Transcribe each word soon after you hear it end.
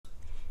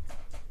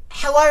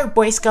Hello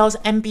boys, girls,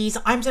 MBs,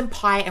 I'm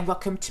Senpai and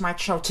welcome to my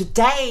channel.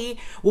 Today,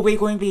 what we're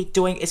going to be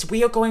doing is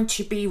we are going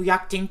to be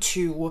reacting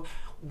to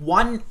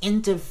one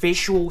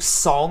individual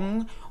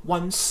song,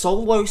 one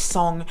solo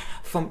song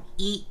from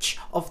each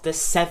of the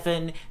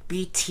 7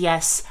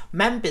 BTS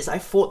members. I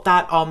thought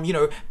that,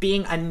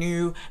 being a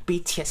new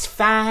BTS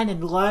fan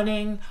and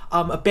learning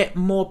a bit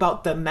more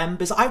about the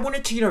members, I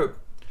wanted to,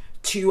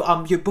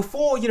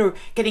 before,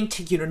 getting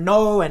to,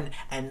 know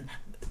and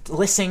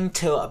listening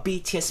to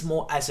BTS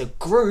more as a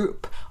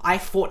group, I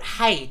thought,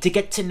 hey, to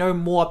get to know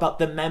more about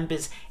the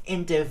members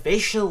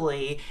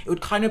individually, it would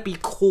kind of be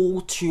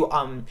cool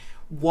to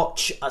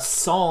watch a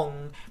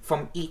song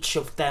from each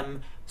of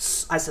them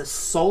as a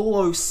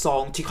solo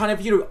song to kind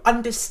of,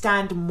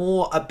 understand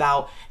more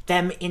about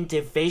them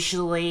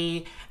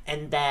individually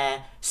and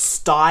their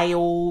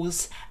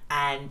styles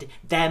and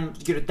them,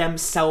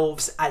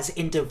 themselves as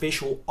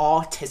individual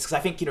artists. Because I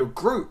think,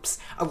 groups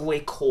are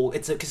really cool.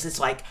 Because it's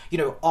like,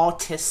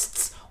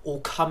 artists all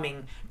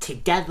coming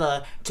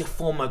together to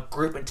form a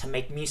group and to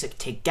make music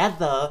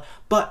together,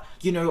 but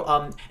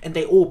and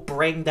they all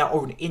bring their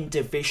own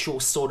individual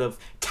sort of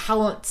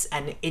talents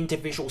and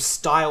individual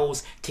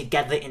styles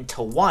together into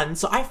one.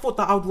 So I thought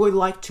that I would really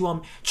like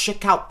to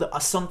check out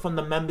a song from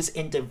the members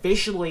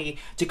individually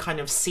to kind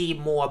of see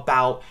more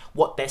about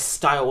what their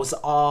styles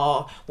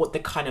are, what the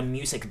kind of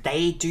music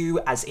they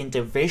do as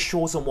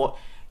individuals, and what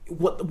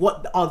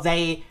are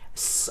they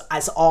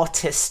as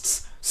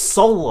artists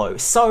solo.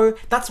 So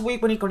that's what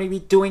we're going to be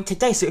doing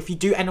today. So if you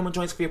do end up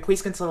enjoying this video,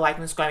 please consider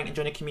liking and subscribing and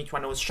joining the community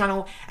on this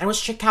channel. And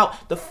let's check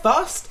out the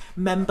first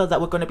member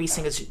that we're going to be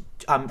seeing as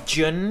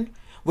Jun.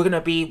 We're going to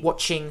be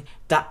watching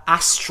the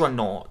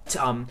Astronaut,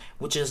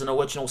 which is an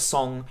original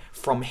song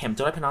from him.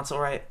 Did I pronounce it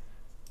right?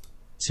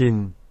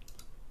 Jin.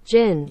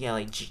 Yeah,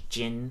 like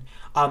Jin.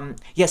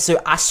 Yeah, so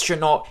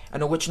Astronaut,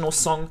 an original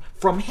song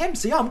from him.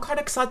 So yeah, I'm kind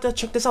of excited to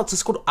check this out. So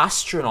it's called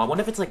Astronaut. I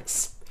wonder if it's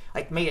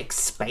like made like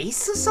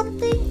space or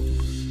something?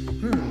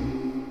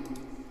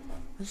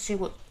 Let's see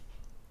what...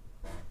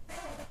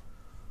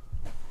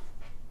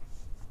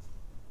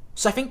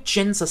 So I think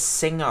Jin's a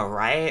singer,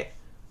 right?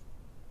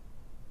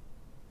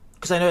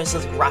 Because I know it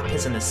says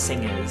rappers and the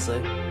singers.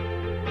 Is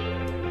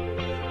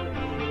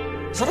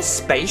that a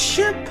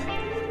spaceship?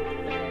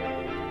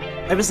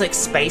 It was like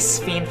space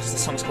themed because the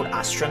song's called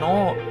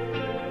Astronaut.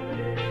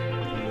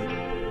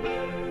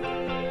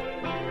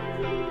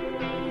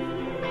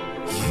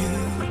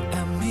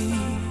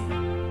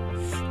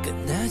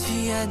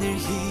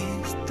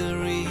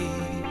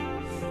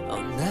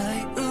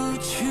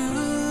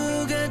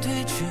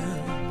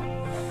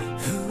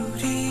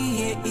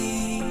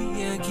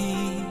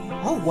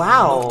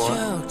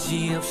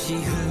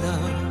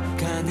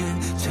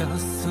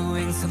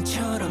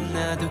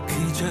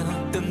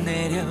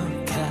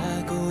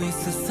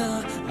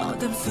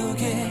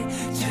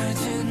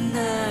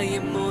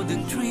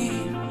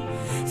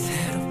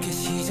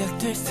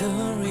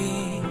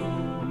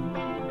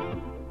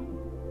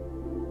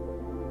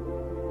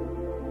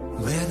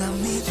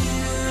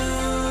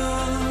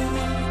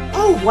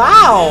 Oh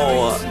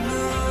wow!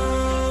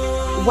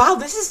 Oh wow!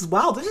 This is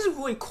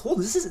really cool.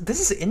 This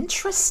is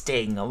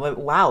interesting.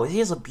 Wow, he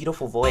has a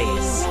beautiful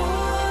voice.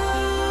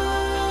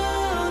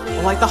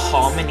 I like the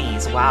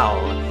harmonies.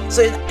 Wow.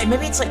 So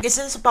maybe it's like, is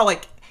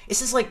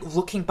this like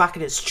looking back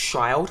at his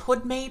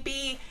childhood?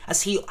 Maybe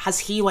has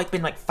he like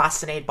been like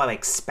fascinated by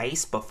like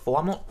space before?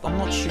 I'm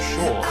not too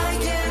sure.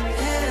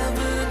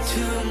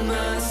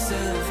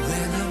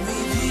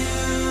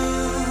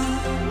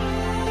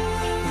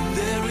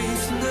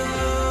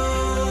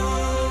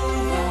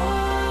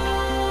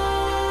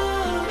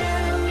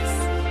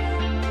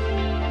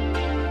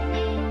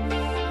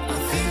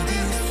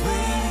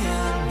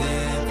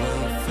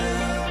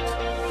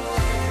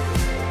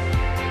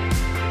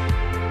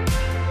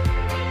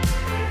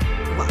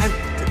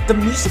 The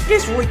music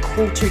is really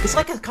cool too. It's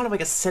like a kind of like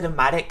a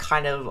cinematic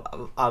kind of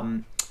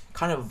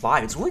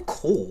vibe. It's really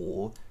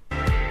cool.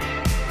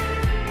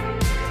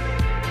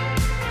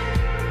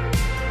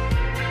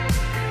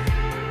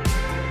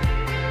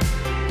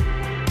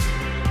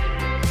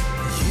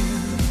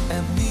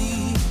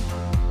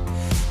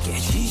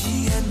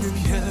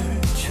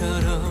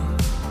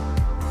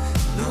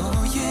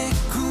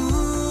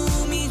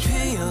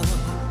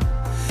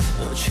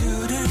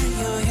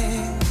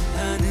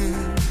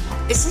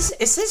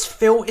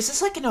 Is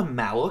this like in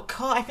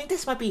America? I think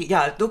this might be,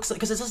 yeah, it looks like,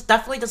 because this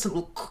definitely doesn't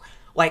look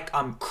like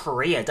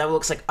Korea. That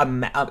looks like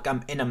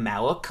in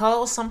America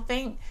or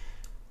something.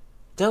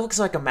 That looks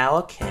like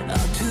American.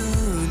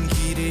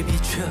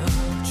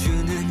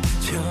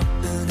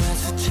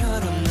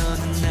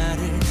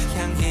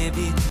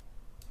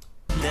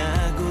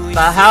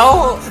 The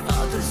hell?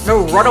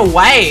 No, run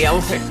away!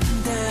 Okay.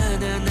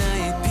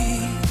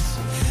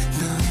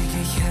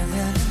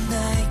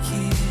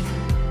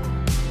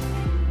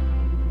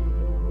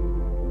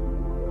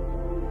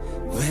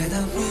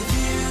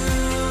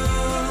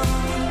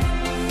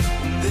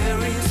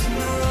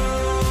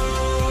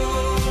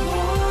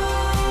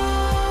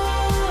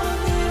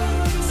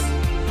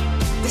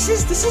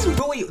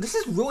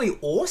 this is really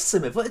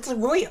awesome. It's a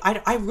really,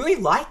 I really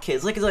like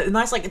it. It's a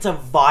nice, like, it's a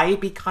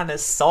vibey kind of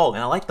song,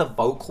 and I like the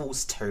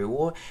vocals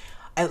too.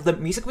 And the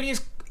music video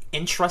is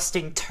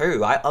interesting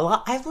too.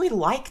 I really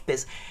like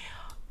this.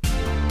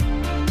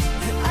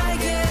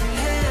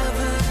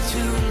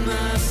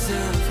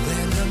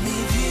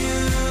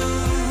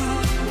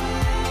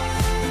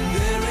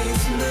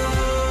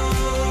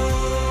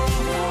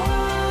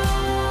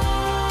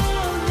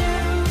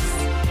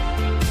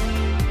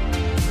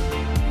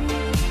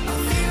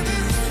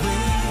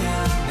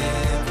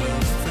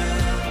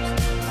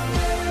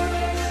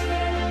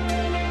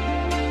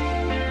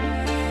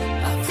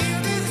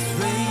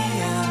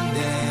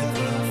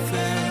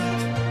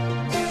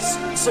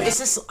 So is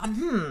this,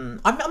 I'm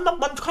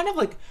kind of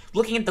like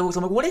looking at those,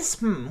 I'm like, what is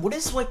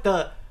like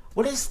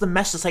what is the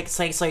message, like,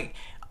 say, it's like,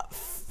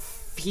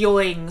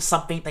 feeling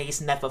something that he's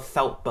never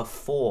felt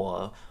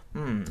before,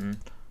 like,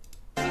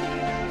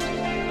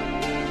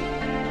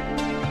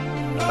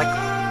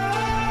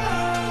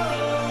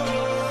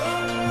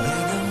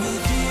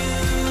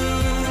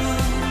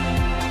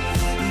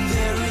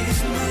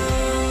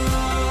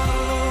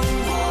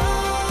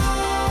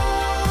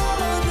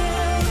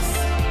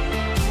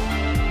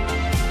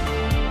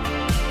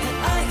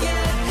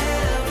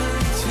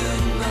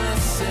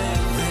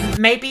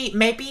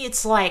 maybe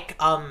it's like,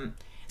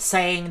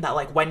 saying that,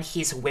 like, when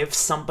he's with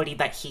somebody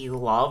that he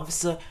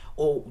loves,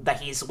 or that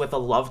he's with a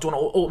loved one,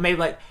 or maybe,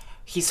 like,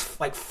 he's,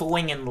 like,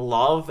 falling in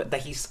love,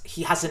 that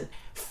he hasn't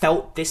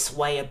felt this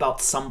way about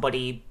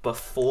somebody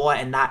before,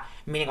 and that,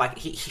 meaning, like,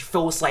 he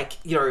feels like,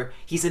 you know,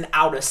 he's in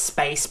outer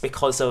space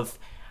because of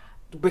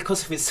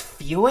his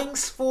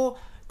feelings for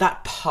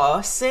that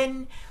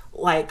person,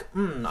 like,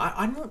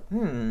 I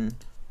don't,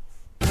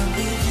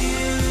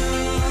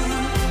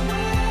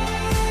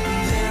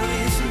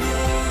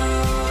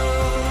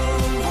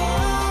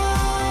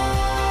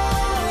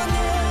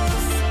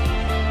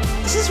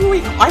 This is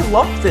really, I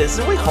love this,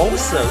 it's really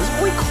wholesome, it's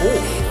really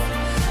cool.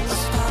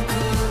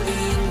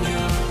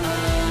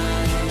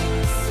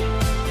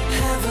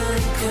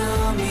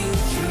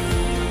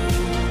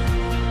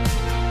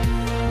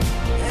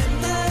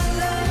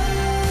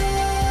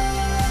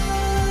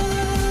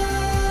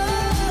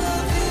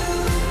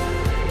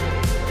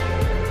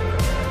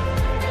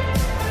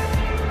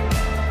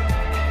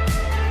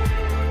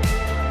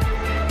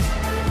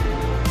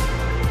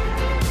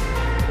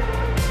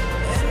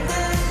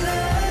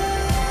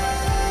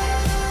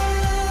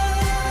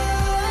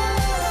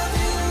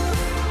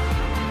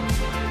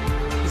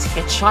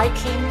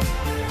 Hitchhiking?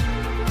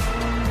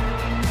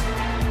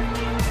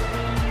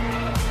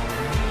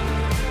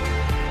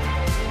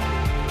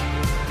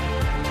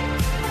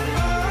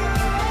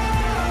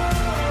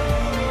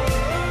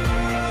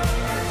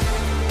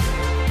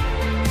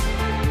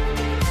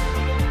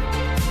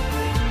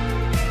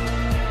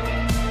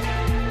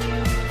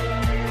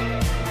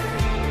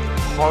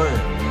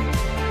 Home.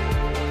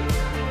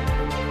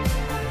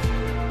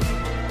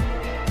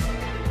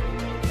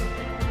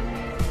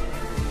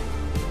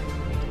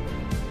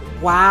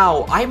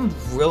 Wow, I'm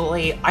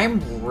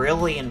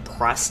really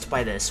impressed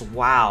by this.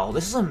 Wow,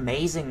 this is an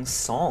amazing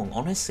song.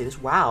 Honestly,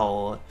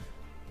 wow.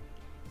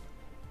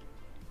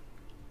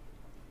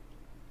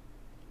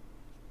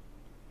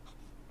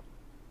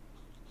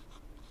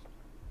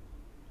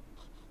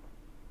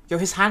 Yo,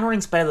 his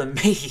handwriting's better than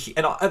me,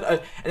 and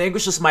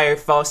English is my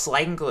first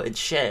language.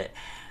 Shit.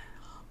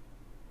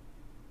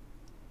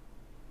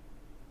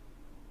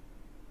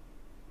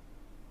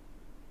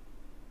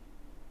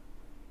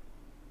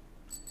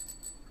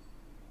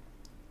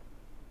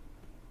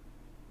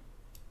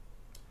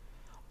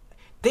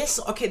 This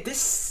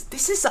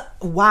is,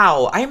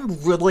 wow,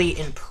 I'm really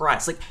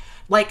impressed.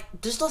 Like,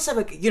 just let's say,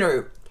 like, you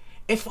know,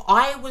 if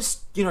I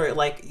was, you know,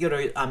 like, you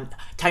know,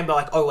 talking about,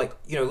 like, oh, like,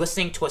 you know,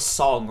 listening to a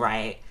song,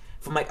 right,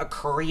 from, like, a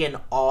Korean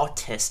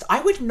artist, I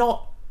would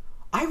not,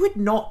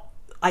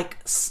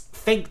 like,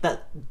 think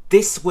that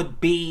this would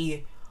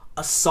be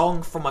a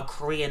song from a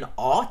Korean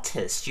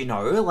artist, you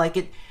know?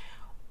 Like,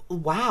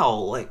 wow,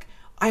 like,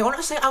 I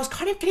honestly, I was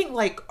kind of getting,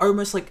 like,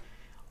 almost, like,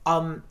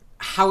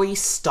 Harry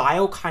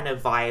Style kind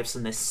of vibes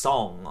in this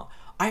song.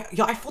 I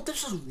thought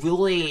this was a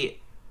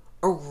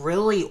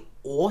really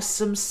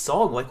awesome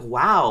song. Like,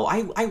 wow,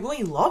 I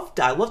really loved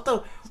it. I loved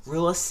the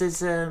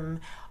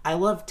lyricism. I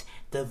loved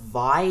the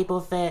vibe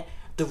of it.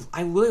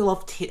 I really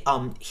loved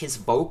his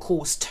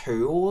vocals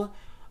too.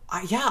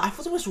 I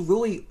thought it was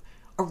a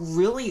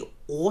really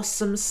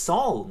awesome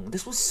song.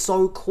 This was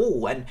so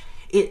cool, and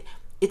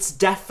it's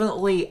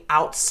definitely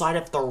outside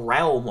of the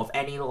realm of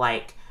any,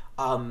 like,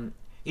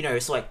 you know,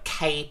 so like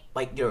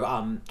you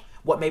know,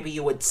 what maybe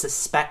you would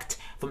suspect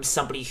from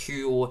somebody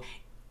who,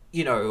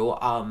 you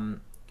know,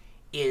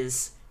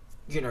 is,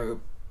 you know,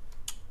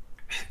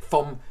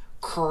 from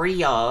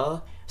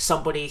Korea,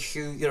 somebody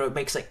who, you know,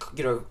 makes, like,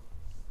 you know,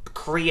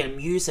 Korean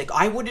music.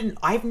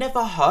 I've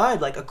never heard,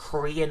 like, a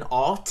Korean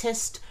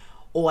artist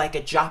or, like,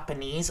 a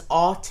Japanese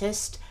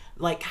artist,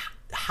 like,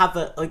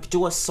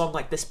 do a song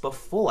like this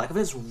before. Like, I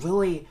think it's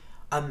really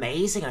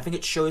amazing. I think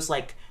it shows,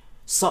 like,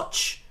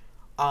 such,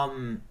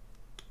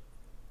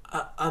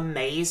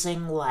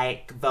 amazing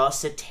like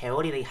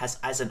versatility that he has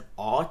as an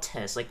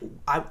artist. Like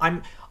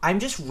I'm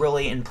just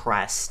really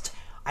impressed.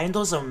 I think that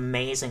was an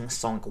amazing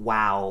song.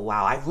 Wow,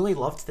 I really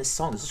loved this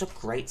song. This is such a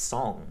great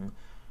song.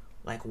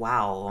 Like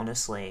wow,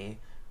 honestly.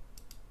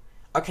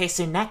 Okay,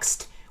 so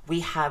next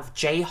we have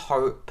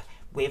J-Hope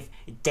with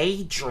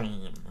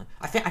Daydream.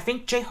 I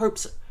think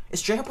J-Hope's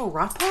is J-Hope a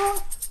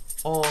rapper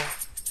or?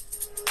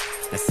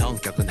 내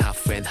성격은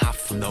half and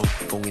half no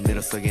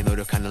공인으로서의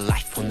노력하는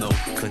life no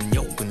큰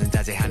욕구는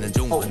자제하는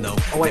중 no.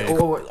 Wait,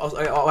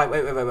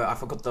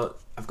 I've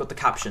got the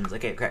captions.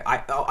 Okay.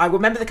 I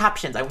remember the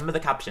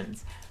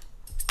captions.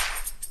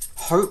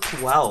 Hope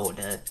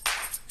World.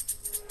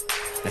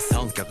 내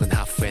성격은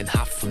half and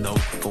half no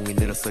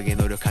공인으로서의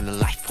노력하는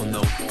life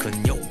no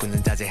큰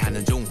욕구는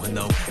자제하는 중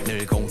no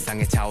늘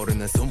공상에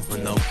차오르는 숨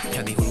no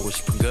편히 울고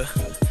싶은 그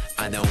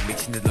I know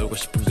미친 듯 놀고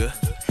싶은 그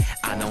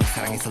I know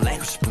사랑해서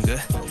내고 싶은 그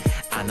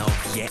I know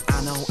yeah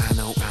I know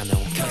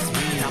Cause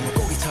me 나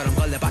물고기처럼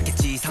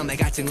걸려봤겠지 상대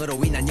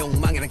갈증으로 인한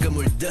욕망이란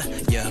그물들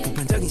yeah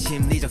보편적인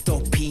심리적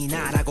도피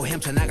나라고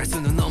헤엄쳐나갈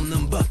수는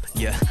없는 법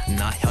yeah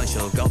나 현실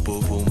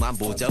거부부만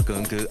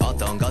보적은 그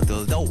어떤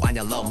것들도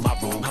아냐 love my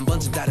room 한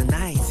번쯤 다른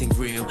나의 sing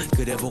real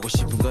그래 보고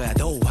싶은 거야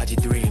도화지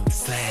dream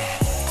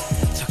slap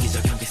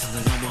저기저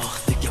경계선을 넘어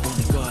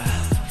느껴보는 거야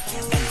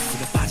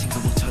앨리스가 빠진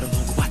구멍처럼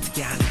오고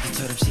어떻게 하는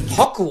것처럼 신기해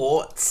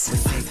Hogwarts.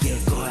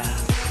 세계일 거야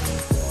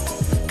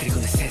그리고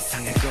내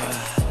세상일 거야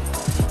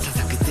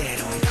상상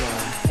그대로일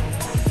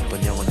거야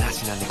넌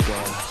영원하진 않을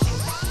거야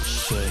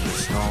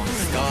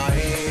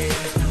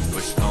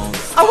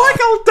I like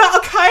how that.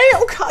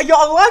 Okay. Yo,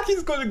 I like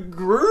he's got a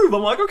groove.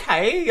 I'm like,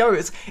 okay, yo,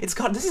 it's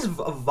got this is a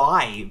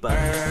vibe.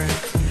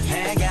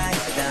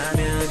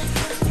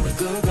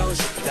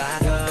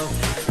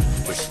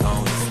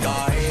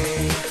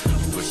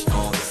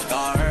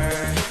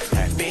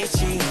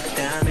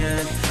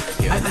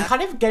 I'm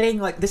kind of getting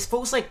like this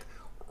feels like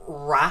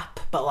rap,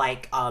 but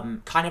like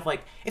kind of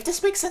like if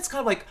this makes sense,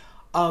 kind of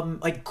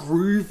like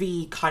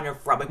groovy kind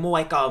of rap, like more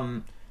like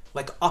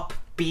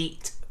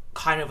upbeat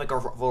kind of like a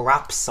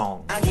rap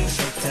song.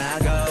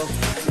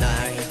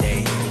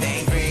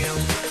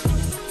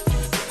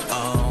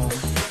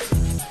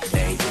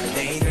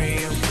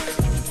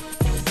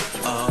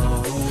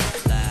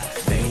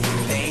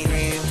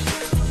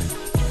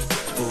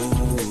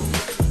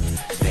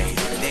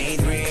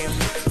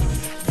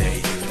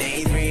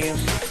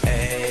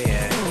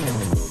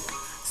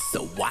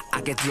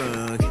 I get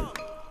drunk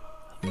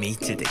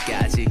미칠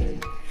때까지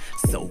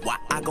So why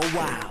I go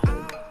wild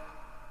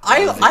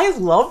I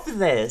love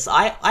this.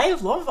 I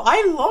love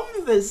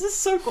this. This is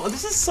so cool.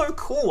 This is so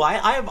cool.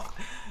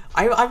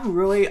 I'm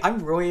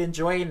really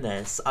enjoying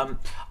this. I'm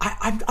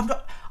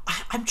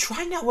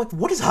trying out like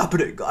what is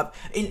happening.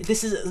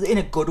 This is in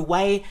a good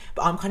way,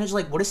 but I'm kind of just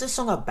like, what is this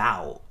song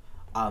about?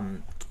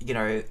 You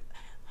know,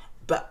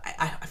 but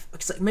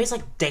maybe it's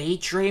like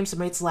Daydream. So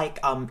maybe it's like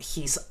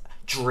he's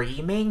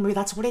dreaming. Maybe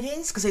that's what it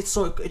is, because it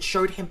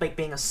showed him like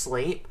being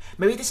asleep.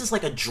 Maybe this is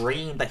like a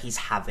dream that he's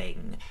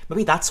having.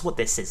 Maybe that's what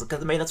this is,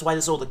 because maybe that's why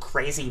there's all the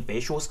crazy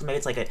visuals. Maybe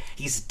it's like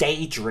he's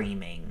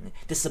daydreaming.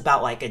 This is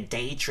about like a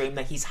daydream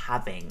that he's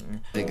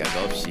having. 생각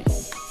없이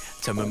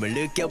젊음을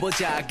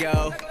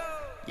느껴보자고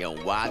Yo,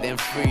 wild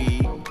and free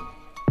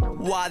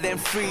Wild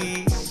and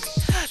free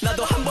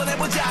나도 한번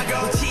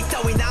해보자고 지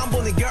따위 나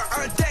보는 girl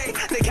all day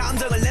내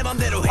감정을 내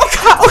맘대로 해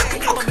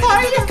한번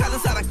매력가는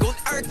사랑꾼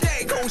all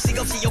day 공식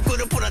없이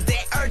욕구를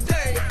풀어대 all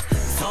day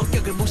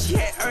성격을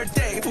무시해 all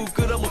day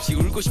부끄럼 없이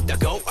울고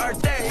싶다고 all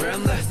day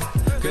Friendless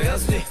그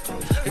연습이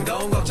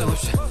행동 걱정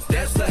없이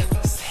That's it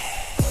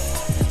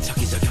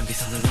저기저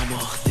경계선을 넘어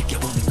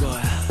느껴보는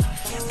거야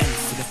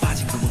앨리스가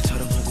빠진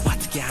구멍처럼 오고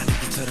어떻게 하는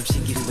것처럼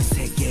신기루의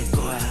세계일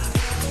거야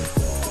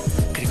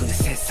그리고 내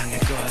세상일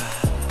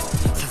거야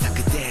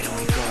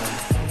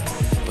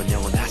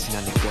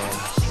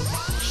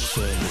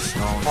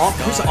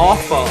Who's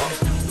Arthur?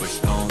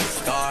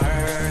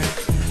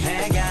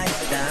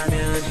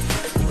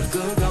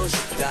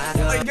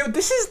 Yo,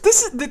 this is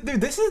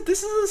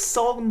a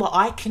song that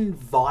I can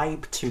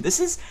vibe to. This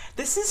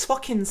is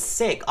fucking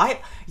sick.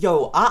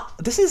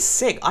 This is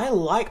sick. I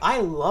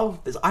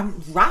love this.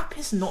 Rap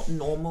is not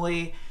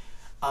normally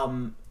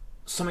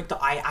something that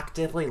I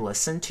actively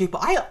listen to,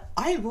 but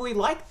I really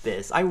like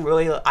this. I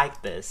really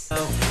like this.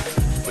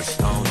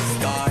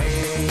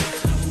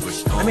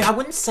 I mean, I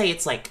wouldn't say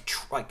it's like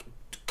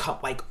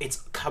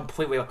it's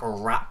completely like a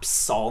rap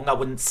song. I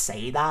wouldn't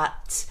say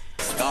that.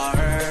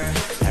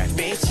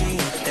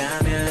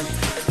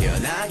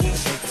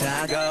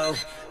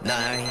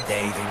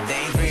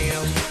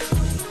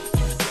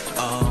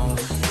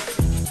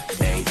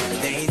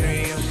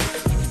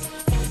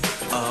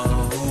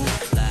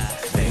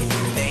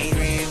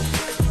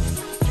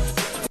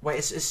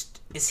 Wait,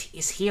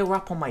 is he a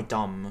rap on my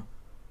dumb?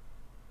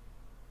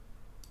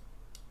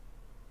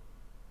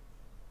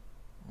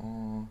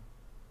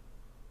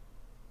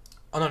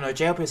 Oh no,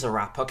 J-Hope is a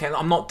rap. Okay,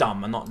 I'm not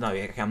dumb. I'm not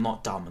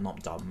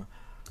dumb.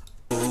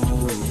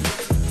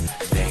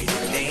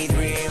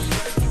 Daydream.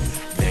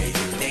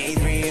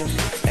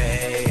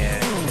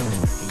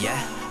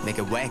 Yeah, 내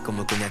내게 왜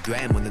꿈을 꾸냐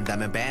돼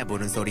묻는다면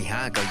배부른 소리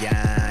할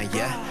거야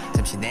yeah.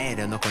 잠시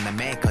내려놓고 난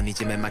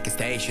메커니즘에 맞게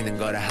stay 쉬는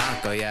거라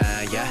할 거야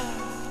yeah.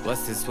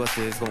 What's this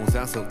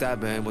공상 속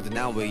답은 모두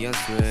나 위해 연습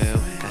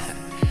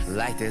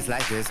Like this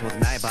모두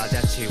나의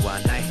바다치와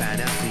나의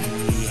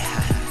fantasy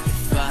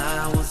If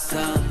I want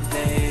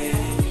something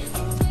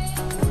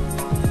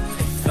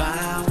If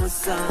I want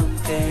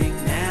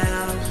something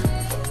now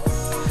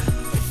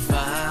If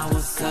I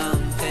want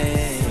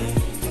something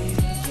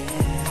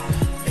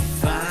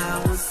If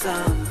I want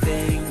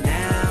something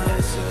now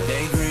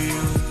Daydream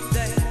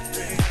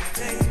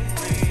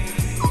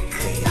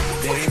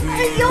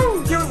Hey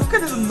yo, look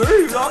at his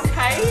move,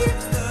 okay?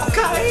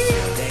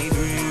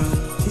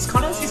 He's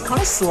kind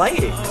of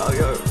slaying. Oh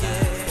yo.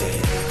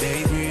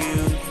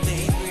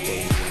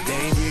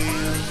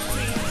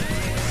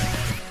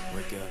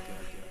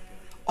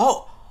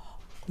 Oh,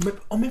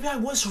 maybe I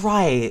was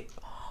right.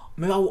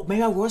 Maybe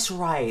I was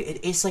right.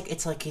 It's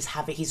like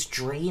he's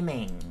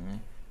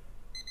dreaming.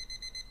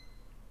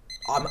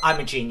 I'm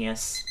a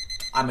genius.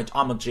 I'm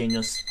a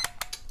genius.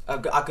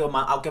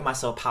 I'll give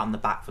myself a pat on the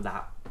back for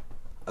that.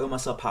 I'll give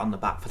myself a pat on the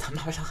back for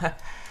that.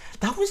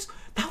 That was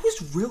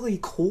really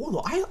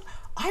cool. I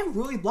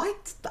really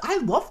loved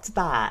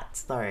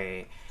that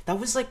though. That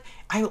was like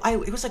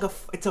it was like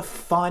it's a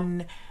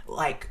fun,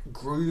 like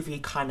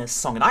groovy kind of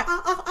song, and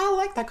I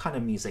like that kind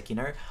of music, you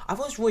know. I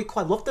thought it was really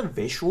cool. I loved the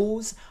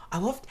visuals.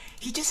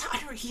 He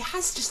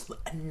has just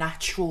a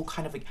natural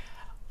kind of like,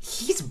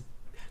 he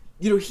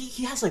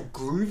has like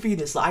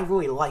grooviness that I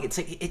really like. It's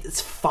like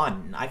it's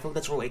fun. I think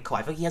that's really cool.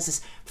 I think he has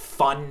this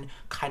fun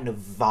kind of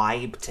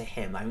vibe to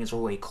him. I think it's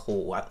really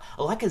cool. I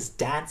like his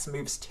dance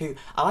moves too.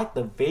 I like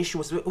the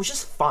visuals. It was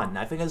just fun.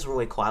 I think it's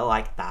really cool. I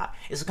like that.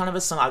 It's kind of a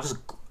song I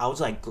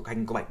was like I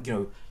can go like, you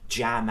know,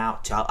 jam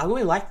out to. I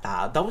really like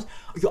that.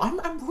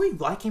 I'm really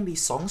liking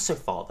these songs so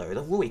far though.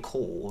 They're really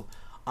cool.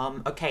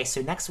 Okay,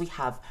 so next we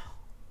have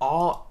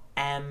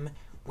RM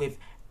with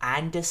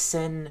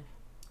Anderson.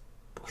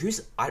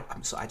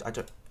 I'm sorry,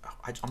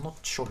 I'm not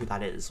sure who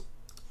that is.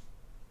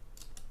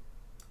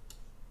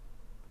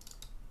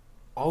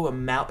 Oh,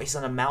 he's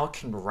an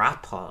American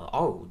rapper.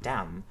 Oh,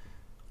 damn.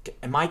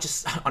 Am I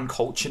just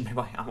uncultured? Maybe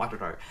I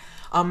don't know.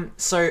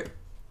 So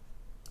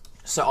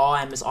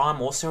RM, is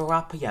RM also a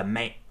rapper? Yeah,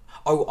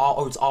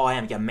 it's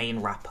RM, yeah, main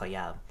rapper,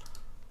 yeah.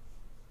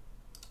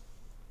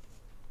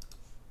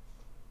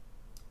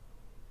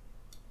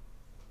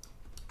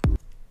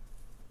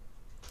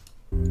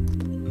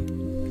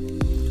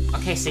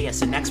 Okay, so yeah,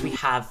 so next we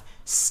have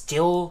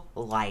Still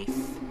Life.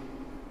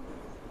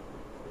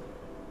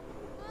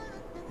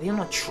 Are they on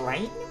a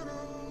train?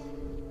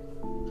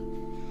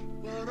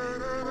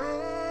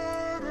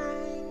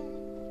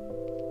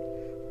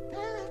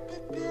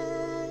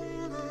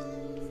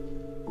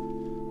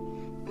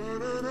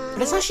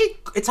 But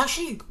it's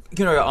actually,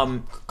 you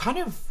know, kind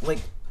of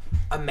like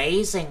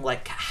amazing,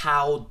 like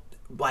how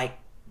like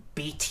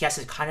BTS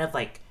is kind of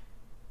like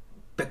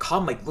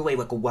become like really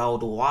like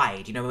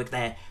worldwide, you know, like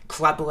they're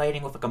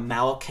collaborating with like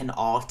American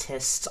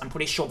artists. I'm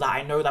pretty sure that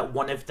I know that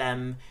one of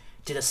them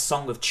did a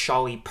song with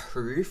Charlie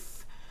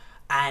Puth,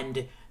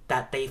 and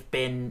that they've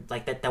been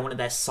like that one of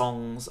their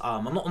songs,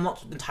 I'm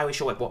not entirely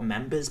sure like what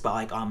members, but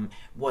like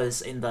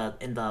was in the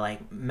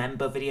like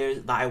member video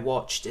that I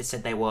watched, it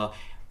said they were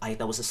like,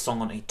 there was a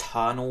song on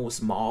Eternals,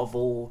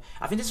 Marvel.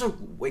 I think this is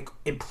like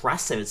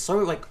impressive. It's so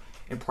like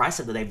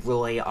impressive that they've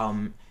really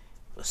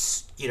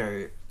you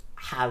know,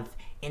 have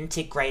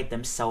integrate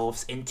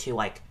themselves into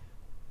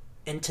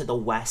the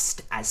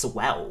West as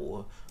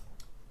well,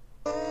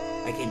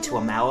 like into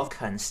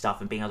America and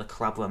stuff, and being able to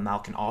collaborate with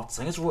American artists.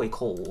 I think it's really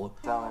cool.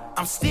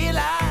 I'm still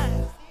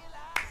alive.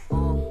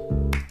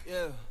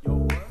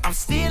 I'm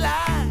still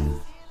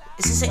alive.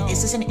 Is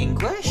this in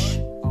English?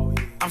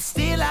 I'm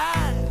still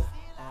alive.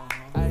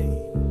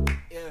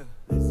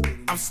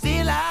 I'm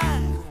still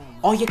alive.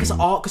 Oh yeah,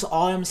 because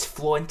RM's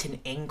fluent in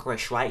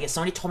English, right? Yeah,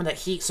 somebody told me that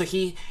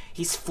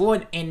he's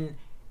fluent in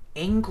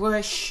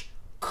English,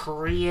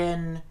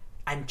 Korean,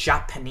 and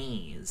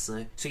Japanese.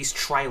 So he's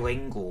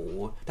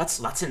trilingual. That's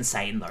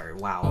insane though.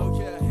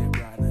 Wow.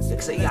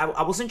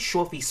 I wasn't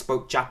sure if he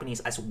spoke Japanese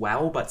as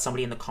well, but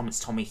somebody in the comments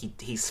told me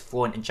he's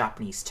fluent in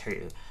Japanese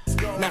too.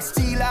 Now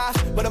still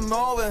alive, but I'm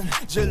moving.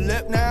 Just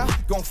live now,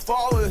 going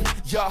forward.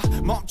 Yeah,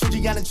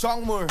 멈추지 않은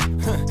정물.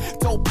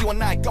 Don't be one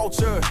night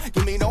culture.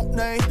 Give me no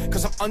name,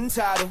 cause I'm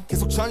untitled.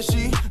 계속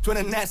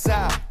전시되는 내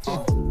삶.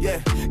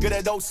 Yeah,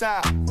 그래도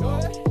삶.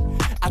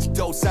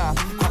 아직도 삶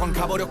과거는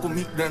가버렸고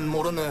미래는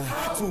모르는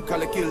두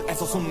갈래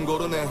길에서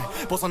숨고르는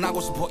벗어나고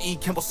싶어 이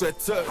캠퍼스의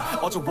틀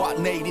어제와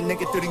내일이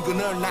내게 들인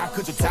그늘 나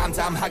그저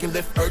담담하게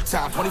live earth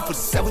time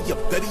 24/7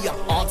 yeah baby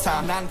I'm on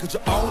time 난 그저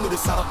오늘을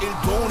살아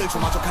일본을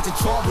좀마저 가진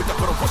처음을 다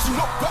걸어보신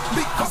너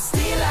I'm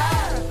still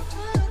alive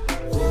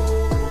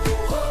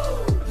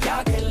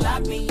Y'all can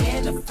lock me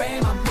in the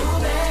frame I'm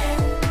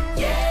moving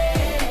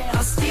Yeah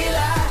I'm still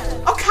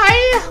alive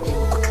Okay.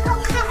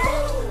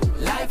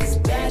 Life is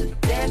better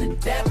than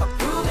death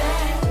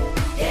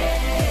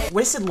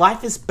Where said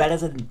life is better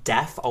than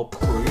death? I'll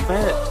prove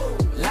it.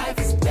 Life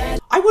is better.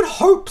 I would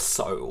hope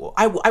so.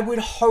 I would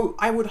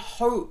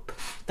hope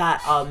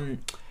that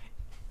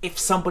if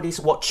somebody's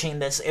watching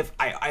this, if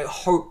I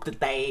hope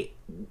that they,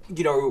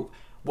 you know,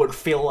 would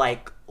feel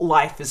like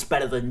life is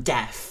better than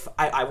death.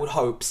 I would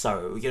hope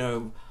so, you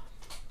know.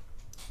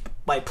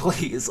 Like,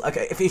 please,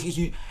 okay,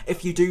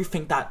 if you do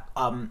think that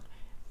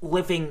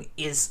living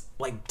is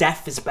like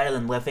death is better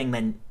than living,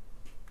 then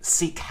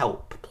seek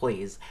help,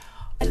 please.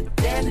 I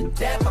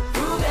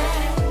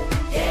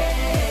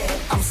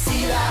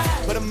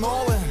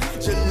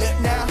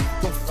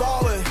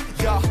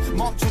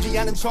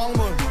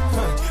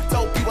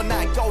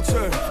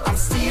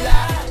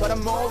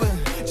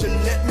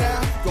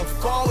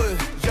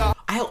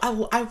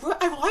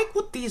like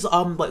what these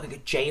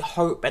like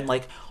J-Hope and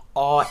like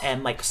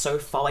RM like so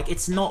far, like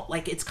it's not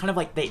like, it's kind of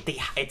like they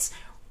it's,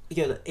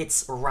 you know,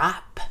 it's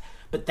rap,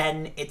 but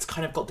then it's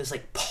kind of got this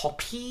like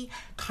poppy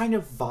kind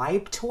of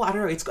vibe to it. I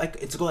don't know, it's like,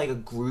 it's got like a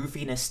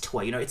grooviness to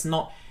it, you know. It's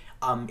not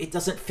it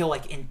doesn't feel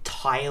like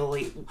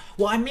entirely,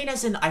 well, I mean,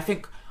 as in, I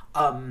think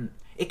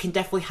it can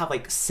definitely have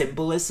like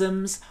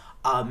symbolisms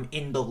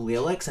in the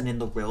lyrics and in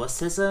the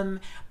lyricism,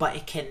 but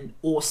it can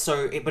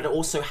also, but it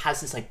also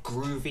has this like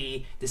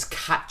groovy, this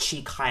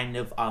catchy kind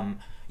of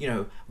you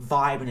know,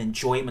 vibe and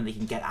enjoyment that you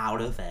can get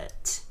out of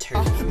it too.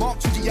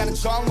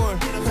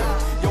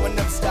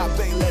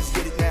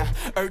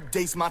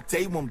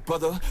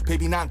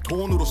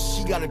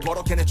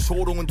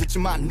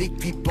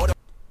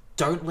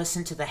 Don't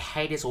listen to the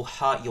haters or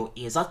hurt your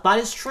ears. That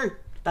is true.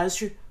 That is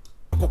true.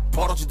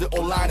 벌어지듯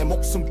온라인에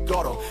목숨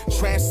걸어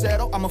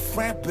Trendsetter, I'm a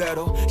friend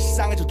better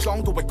시상해질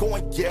정도의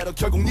going getter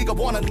결국 네가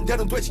원하는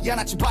대로는 되지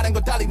않았지 바른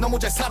건 달리 너무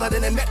잘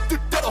살아내내 내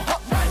뜻대로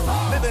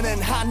Living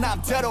in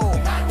한남대로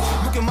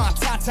무게만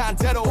탄탄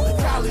대로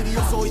갈 일이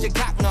없어 이제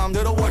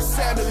강남대로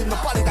월세 밀린 너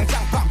빨리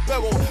당장 방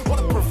빼고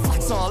What a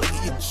perfect song, look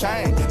at your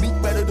chain Me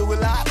better do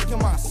it live, look at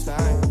my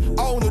stain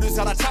오늘을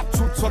살아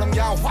잡초처럼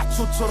야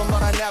화초처럼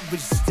넌 I never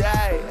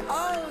stay.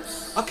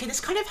 Okay, this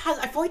kind of has,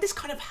 I feel like this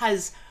kind of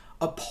has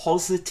a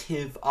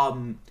positive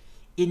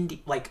indie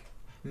like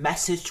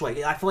message to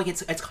it. I feel like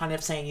it's kind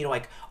of saying, you know,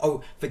 like,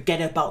 oh, forget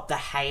about the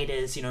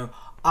haters, you know,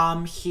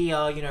 I'm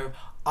here, you know,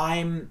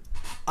 I'm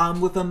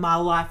living my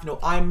life, you know,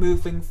 I'm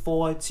moving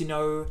forwards, you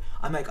know.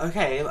 I'm like,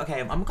 okay,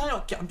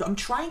 I'm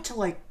trying to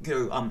like,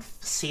 you know,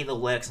 see the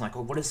lyrics and like,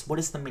 oh, what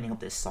is the meaning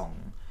of this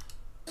song?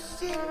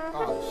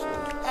 Oh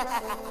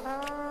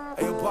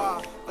shit. Hey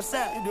Paak, what's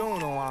that you doing?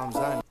 Know what I'm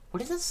saying? What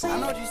does it say? I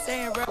know what you're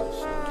saying, bro.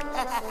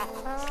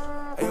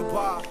 Hey,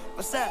 Paak,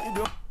 what's that you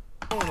doing?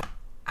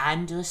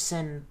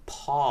 Anderson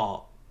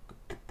Paak,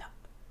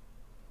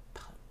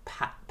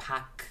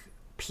 Paak,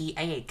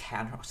 P-A-K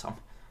or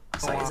something.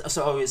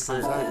 So is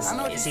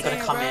he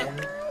gonna come in?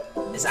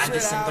 Is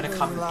Anderson gonna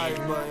come in?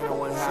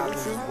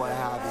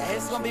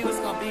 It's gonna be what's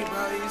gonna be,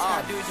 bro. You just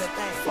gotta do your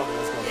thing.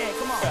 Yeah,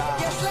 come on.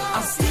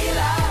 I'm still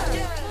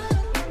alive.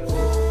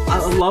 I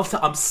love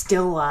that I'm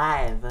still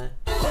alive.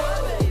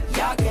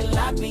 Y'all can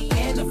lock me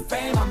in the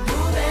frame, I'm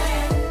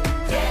moving.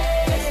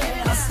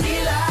 Yeah, I'm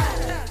still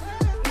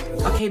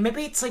alive. Okay,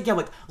 maybe it's like, yeah,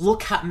 like,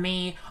 look at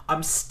me,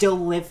 I'm still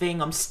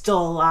living, I'm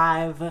still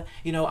alive.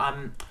 You know,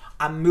 I'm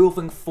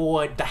moving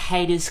forward, the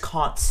haters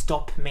can't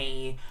stop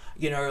me.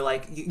 You know,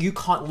 like, you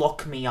can't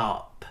lock me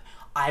up.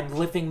 I'm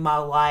living my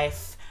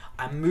life,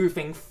 I'm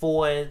moving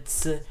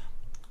forwards.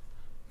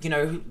 You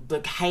know,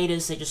 the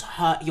haters, they just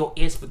hurt your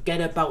ears.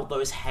 Forget about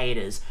those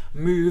haters.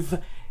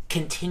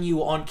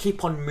 Continue on,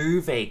 keep on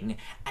moving,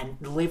 and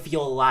live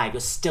your life.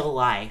 You're still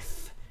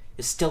life.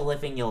 You're still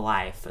living your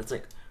life. It's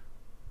like,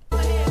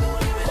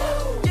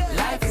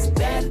 life is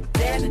better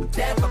than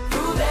death, I'll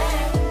prove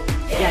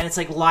it. Yeah, and it's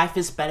like, life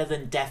is better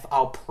than death,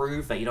 I'll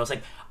prove it. You know, it's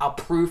like, I'll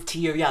prove to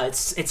you, yeah,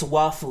 it's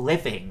worth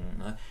living.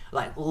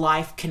 Like,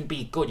 life can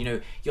be good, you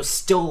know, you're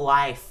still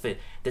life.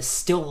 There's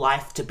still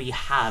life to be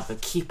had,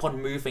 but keep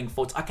on moving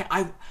forward. Okay,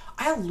 I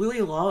really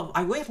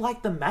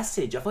like the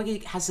message. I feel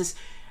like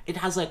it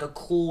has like a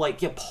cool,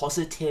 like, yeah,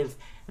 positive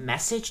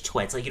message to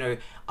it. It's like, you know,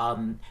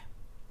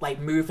 like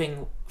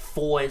moving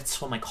forwards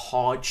from like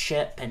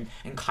hardship and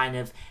kind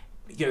of,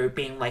 you know,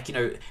 being like, you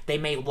know, they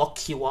may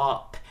lock you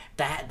up,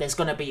 that there's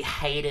gonna be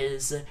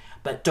haters,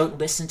 but don't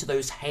listen to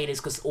those haters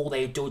because all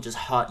they do is just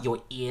hurt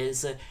your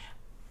ears.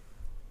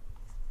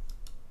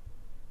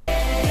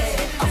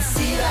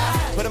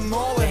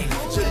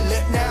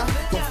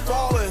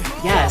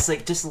 Yeah, it's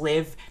like, just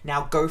live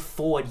now, go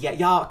forward.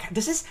 Yeah.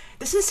 This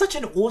is such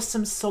an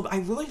awesome song. I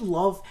really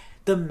love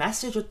the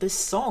message of this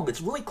song.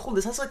 It's really cool.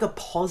 This has like a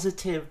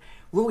positive,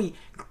 really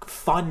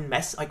fun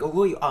message, like a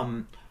really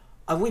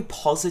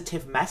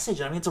positive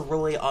message. I mean, it's a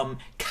really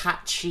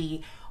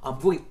catchy,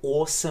 really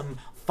awesome,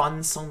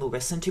 fun song to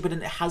listen to. But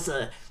then it has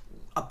a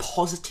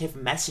positive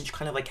message,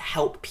 kind of like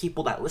help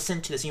people that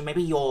listen to this. You know,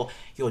 maybe you're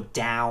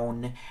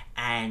down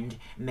and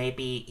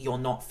maybe you're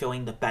not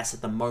feeling the best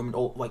at the moment,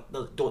 or like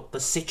the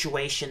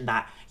situation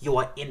that you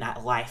are in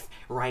at life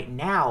right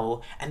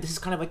now. And this is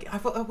kind of like, I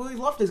really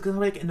love this because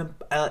like an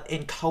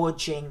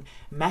encouraging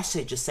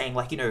message, just saying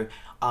like, you know,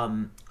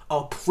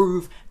 I'll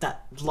prove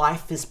that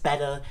life is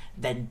better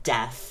than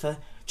death.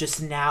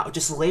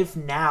 just live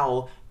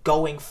now,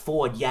 going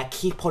forward. Yeah,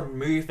 keep on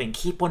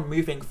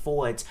moving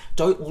forwards.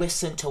 Don't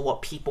listen to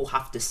what people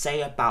have to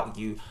say about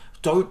you.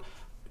 Don't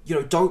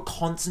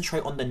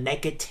concentrate on the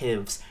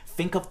negatives.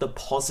 Think of the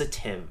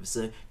positives.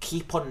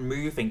 Keep on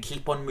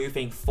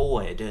moving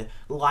forward.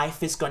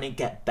 Life is gonna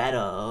get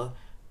better.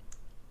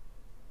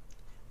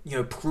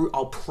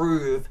 I'll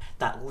prove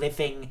that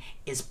living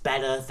is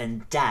better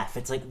than death.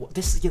 It's like,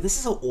 this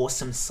is an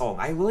awesome song.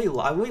 I really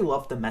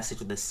love the message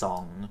of this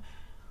song.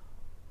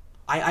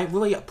 I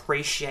really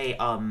appreciate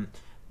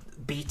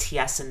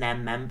BTS and their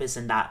members,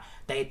 and that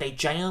they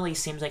genuinely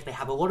seems like they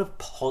have a lot of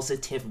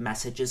positive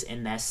messages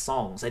in their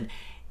songs, and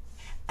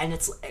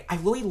I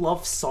really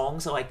love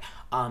songs that, like,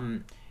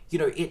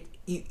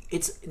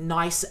 it's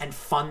nice and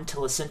fun to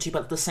listen to,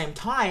 but at the same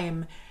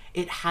time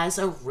it has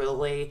a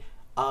really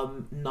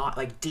not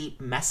like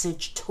deep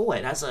message to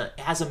it. It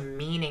has a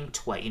meaning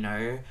to it,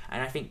 and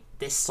I think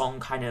this song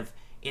kind of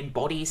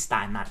embodies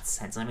that in that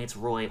sense. I mean, it's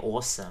really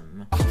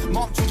awesome.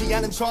 멈추지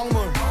않은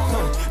정물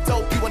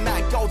도피와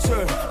나의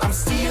꽃을 I'm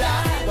still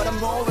out but I'm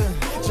moving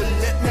to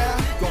live now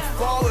go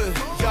forward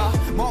yeah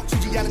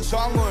멈추지 않은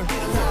정물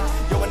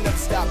yo I never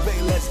stop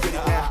baby let's get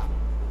it now.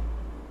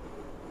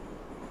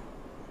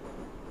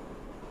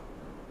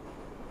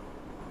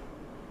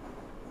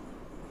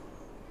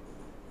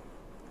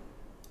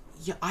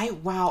 Yeah,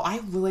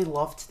 I really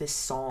loved this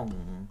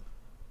song.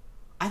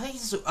 I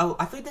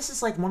think this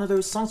is like one of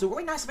those songs that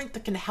really nice. I think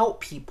that can help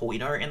people,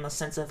 in the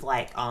sense of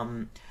like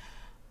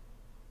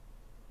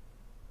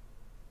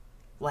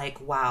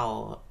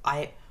wow,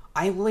 I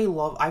really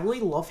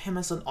love him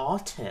as an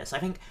artist. I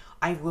think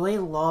I really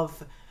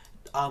love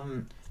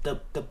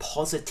the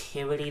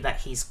positivity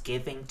that he's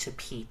giving to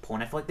people,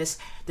 and I feel like this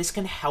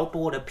can help a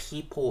lot of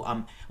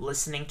people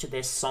listening to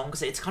this song,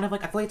 because it's kind of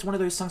like, I feel like it's one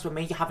of those songs where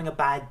maybe you're having a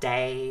bad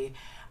day,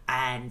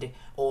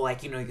 or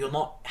like, you're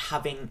not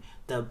having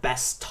the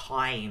best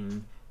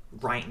time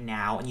right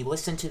now, and you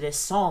listen to this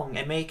song,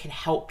 and maybe it can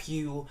help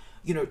you,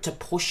 to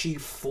push you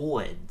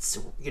forwards,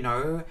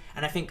 and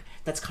I think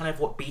that's kind of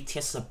what BTS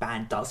as a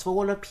band does for a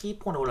lot of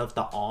people and a lot of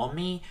the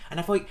army, and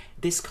I feel like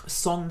this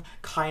song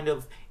kind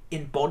of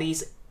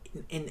embodies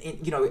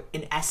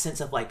in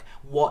essence of like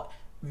what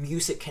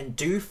music can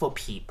do for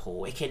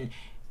people. It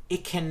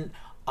can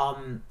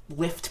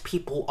lift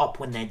people up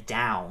when they're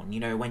down,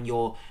 when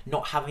you're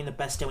not having the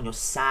best day, when you're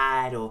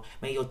sad, or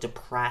maybe you're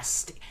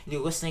depressed.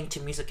 Listening to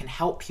music can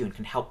help you, and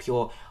can help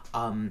you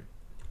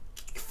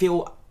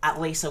feel at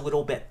least a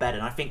little bit better,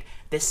 and I think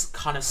this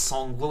kind of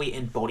song really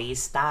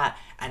embodies that,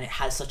 and it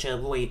has such a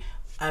really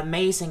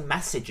amazing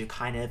message. You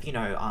kind of,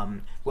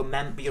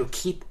 remember,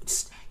 keep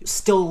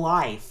still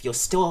alive, you're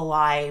still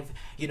alive,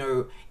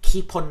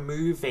 keep on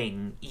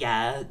moving,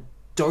 yeah.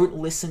 Don't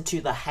listen to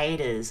the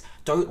haters.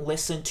 Don't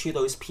listen to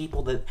those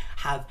people that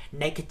have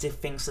negative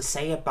things to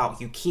say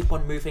about you. Keep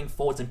on moving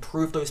forwards and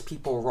prove those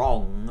people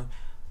wrong.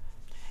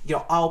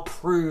 I'll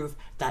prove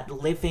that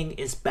living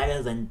is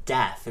better than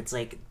death. It's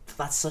like,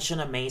 that's such an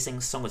amazing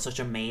song. It's such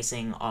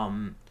amazing,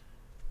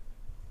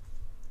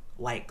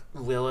 like,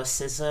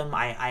 lyricism.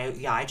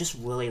 I just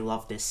really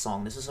love this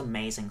song. This is an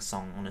amazing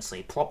song,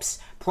 honestly. Props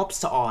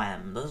to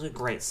RM. This is a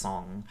great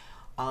song.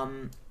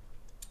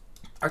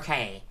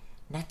 Okay.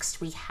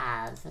 Next we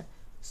have,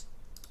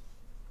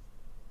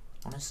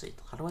 honestly,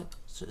 how do I,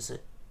 so is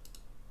it?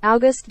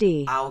 August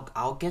D.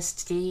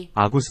 August D?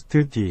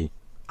 Agust D.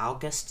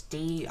 August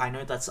D. I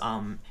know that's,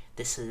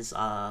 this is,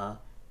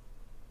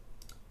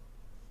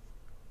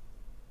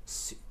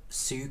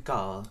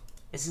 SUGA.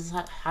 Is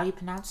that how you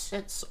pronounce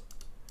it?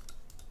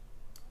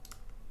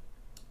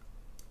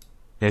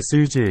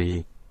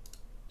 SUGA.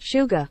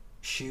 SUGA.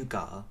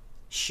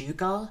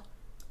 SUGA?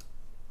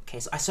 Okay,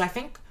 so I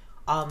think,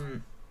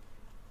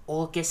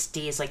 August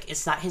D is like,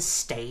 is that his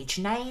stage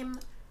name?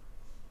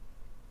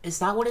 Is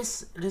that what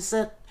is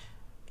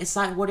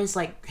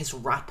like his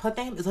rapper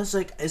name? Is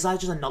that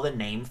just another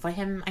name for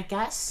him, I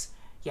guess?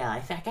 Yeah, I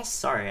guess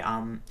so.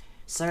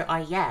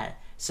 Yeah.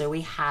 So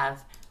we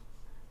have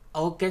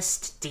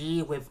August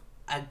D with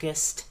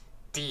Agust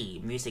D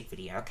music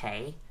video,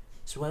 okay?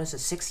 So what was it,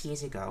 6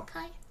 years ago,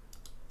 okay?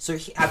 So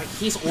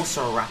he's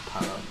also a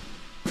rapper.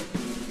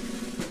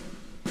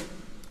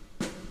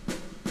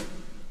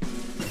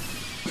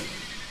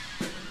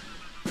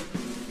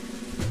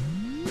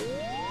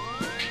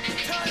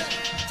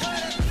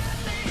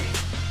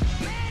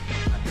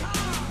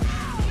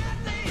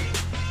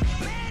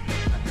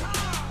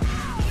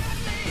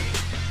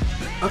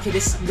 Okay,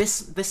 this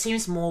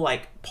seems more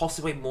like,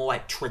 possibly more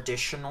like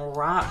traditional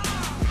rap.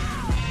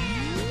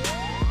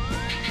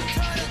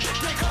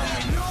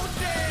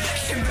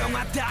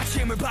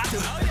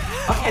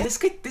 Okay, this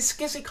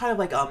gives me kind of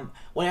like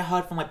what I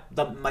heard from like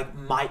the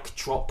mic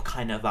drop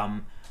kind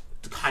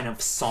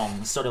of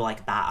song, sort of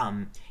like that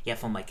yeah,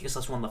 from like, because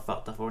that's one of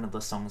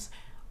the songs,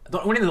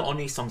 one of the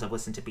only songs I've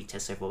listened to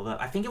BTS so far, but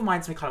I think it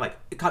reminds me kind of like,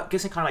 it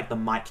gives me kind of like the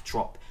mic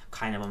drop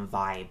kind of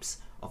vibes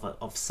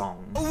of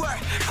song. Oh, I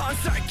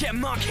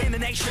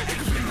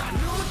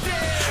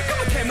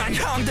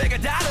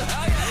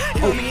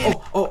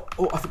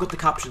forgot the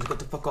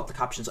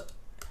captions.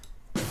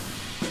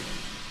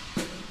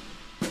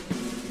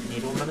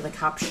 Remember the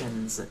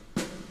captions.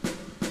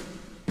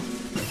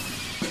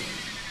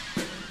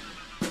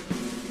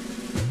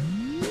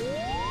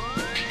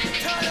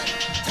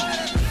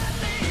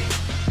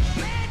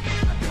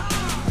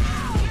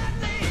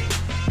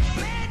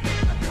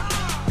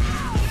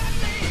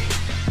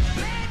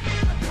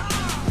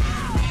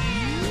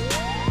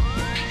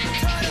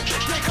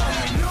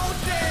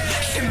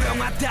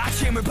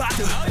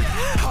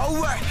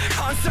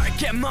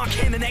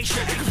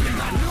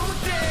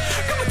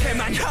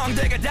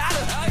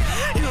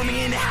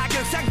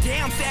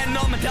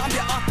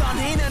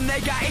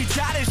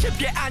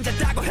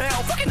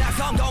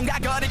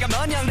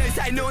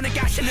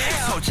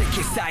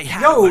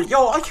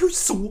 Yo, are you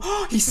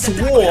he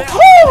swore.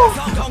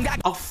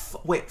 Oh,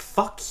 wait,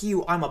 fuck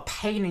you, I'm a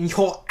pain in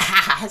your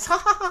ass.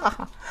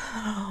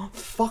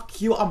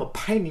 Fuck you, I'm a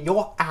pain in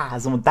your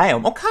ass.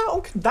 Damn, okay,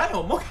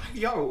 damn, okay,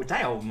 yo,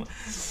 damn.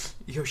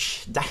 Yo,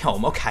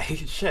 damn, okay,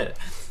 shit.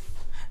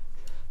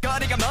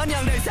 거리가 먼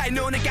형들 사이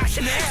눈에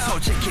가시네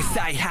솔직히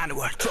사이하는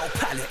월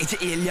쪽팔려 이제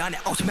 1년에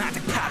 50만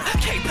장 팔아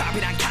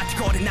K-pop이란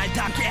카테고리 날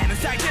담기에는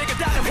사이트가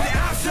따로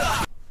그냥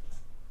없어.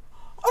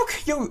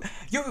 Okay,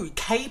 yo,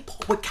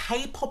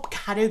 K-pop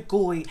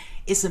category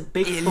isn't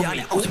big for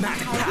me.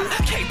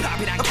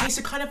 Okay,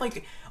 so kind of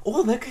like,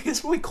 oh, look, I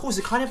guess really cool.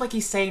 So kind of like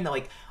he's saying that,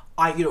 like,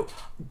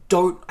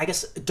 don't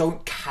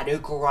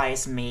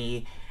categorize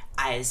me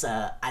as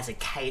a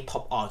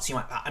K-pop artist. You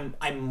know,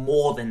 I'm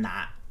more than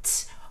that.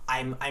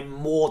 I'm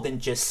more than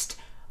just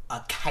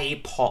a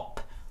K-pop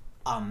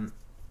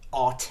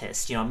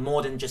artist. You know, I'm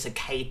more than just a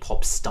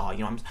K-pop star.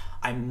 You know,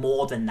 I'm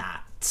more than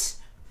that.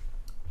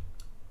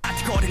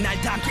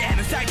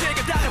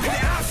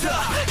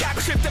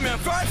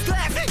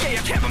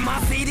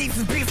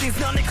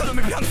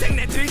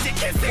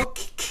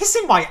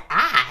 Kissing my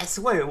ass?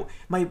 Wait,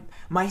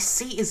 my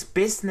seat is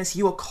business,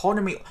 you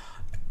economy.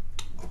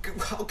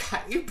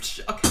 Okay,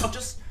 I'll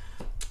just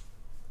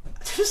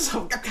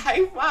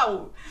okay,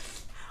 wow.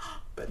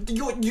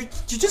 You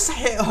just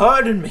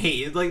hurting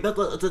me. Like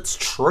that's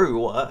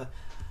true. I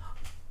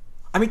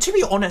mean, to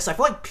be honest, I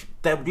feel like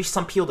there would be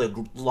some people that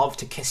love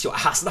to kiss your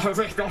ass. No,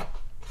 really not.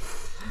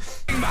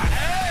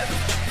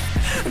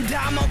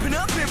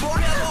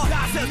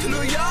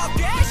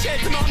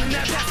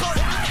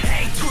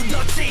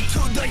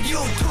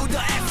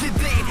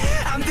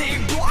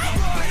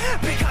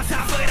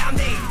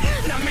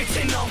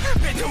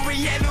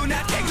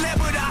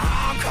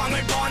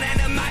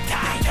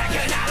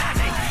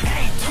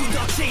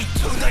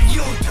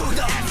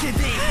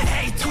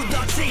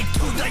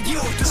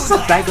 This is a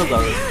beggar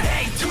though.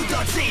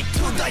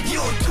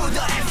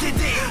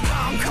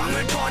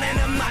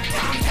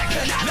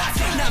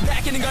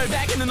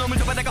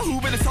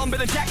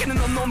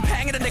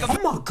 Oh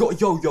my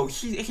god, yo,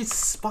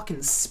 he's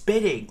fucking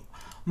spitting.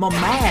 My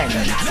man.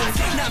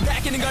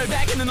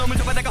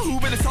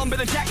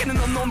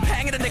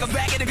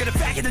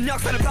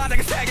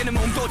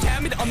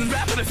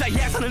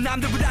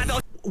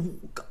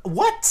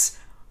 What?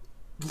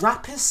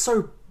 Rappers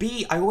so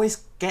beat, I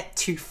always get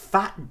to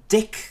fat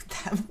dick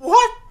them.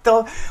 What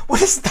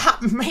does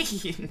that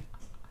mean?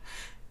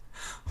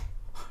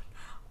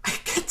 I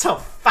get to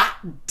fat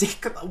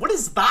dick. What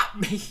does that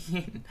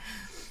mean?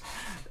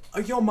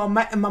 Yo, my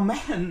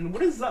man.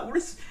 What is that? What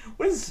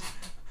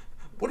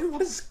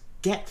does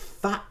get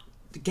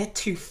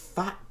to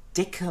fat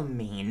dicker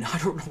mean? I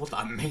don't know what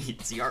that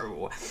means,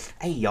 yo.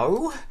 Hey,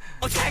 yo.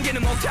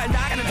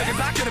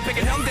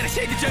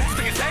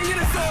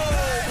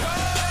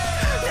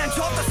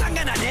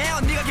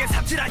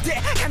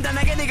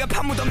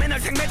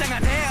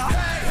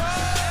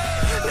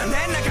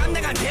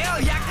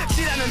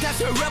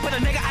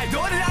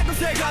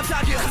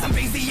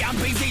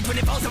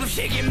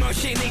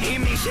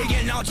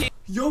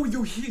 Yo,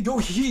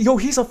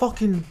 he's a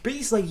fucking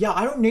beast. Like, yeah,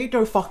 I don't need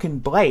no fucking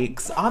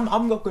breaks.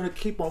 I'm not gonna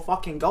keep on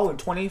fucking going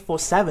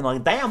 24/7.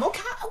 Like, damn,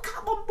 okay,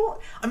 my boy.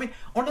 I mean,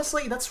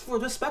 honestly, that's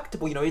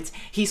respectable. You know,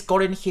 he's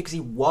got in here because he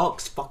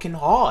works fucking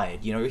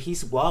hard. You know,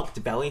 he's worked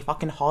very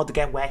fucking hard to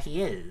get where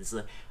he is.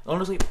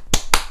 Honestly,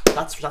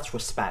 that's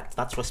respect.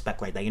 That's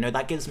respect right there. You know,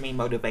 that gives me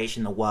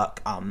motivation to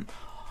work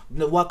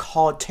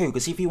hard too.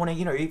 Because if you want to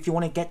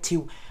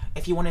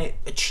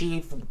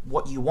achieve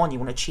what you want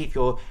to achieve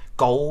your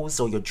goals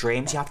or your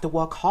dreams, you have to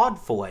work hard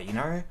for it, you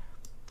know?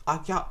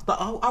 Yeah, but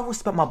I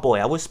respect my boy.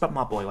 I respect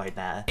my boy right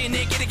there.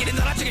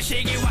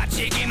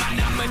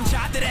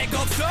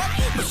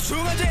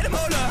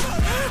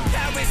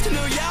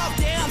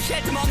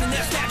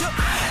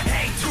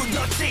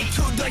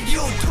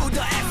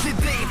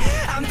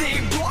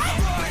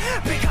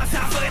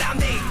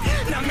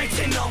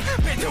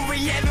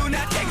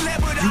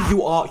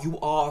 You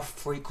are a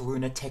freak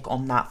lunatic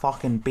on that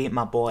fucking beat,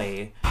 my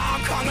boy.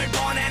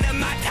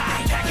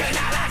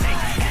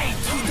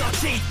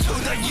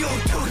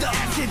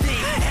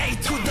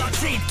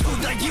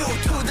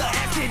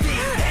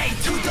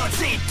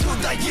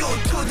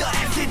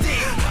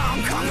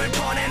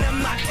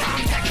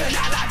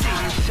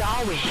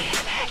 Sorry,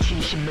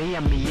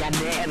 진심이야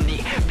미안해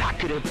네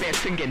밖으로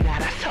뺏은 게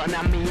나라서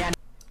난 미안해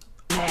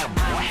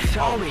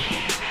Sorry,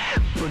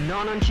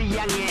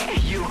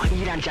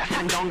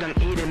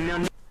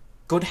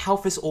 Good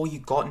health is all you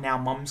got now.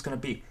 Mum's gonna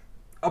be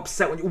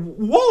upset when you.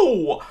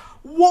 Whoa,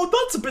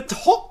 that's a bit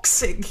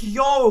toxic.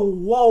 Yo,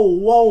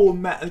 whoa,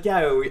 man.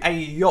 Yo, hey,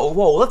 yo,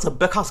 whoa, that's a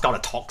bit kind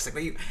of toxic.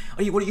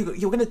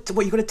 You're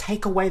gonna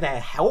take away their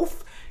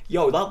health?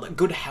 Yo, that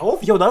good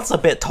health? Yo, that's a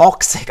bit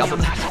toxic. Is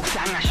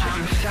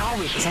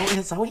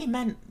that what he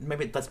meant?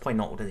 Maybe that's probably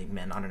not what he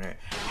meant. I don't know.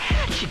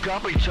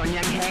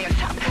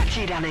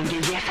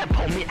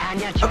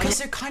 Okay,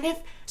 so kind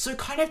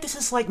of this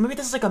is like, maybe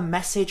this is like a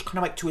message kind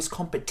of like to his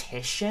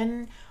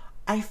competition.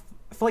 I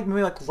feel like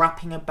maybe like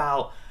rapping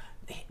about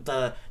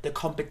the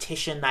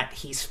competition that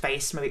he's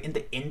faced maybe in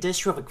the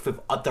industry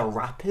with other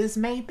rappers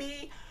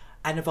maybe,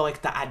 and of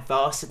like the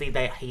adversity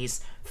that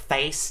he's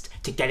faced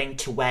to getting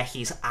to where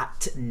he's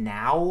at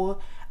now,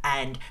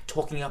 and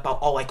talking about,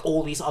 oh, like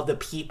all these other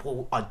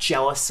people are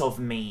jealous of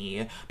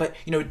me, but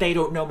you know, they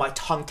don't know my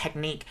tongue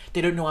technique,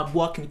 they don't know I'm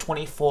working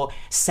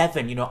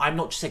 24/7, you know, I'm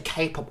not just a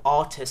K-pop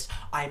artist,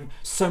 I'm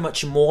so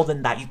much more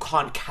than that, you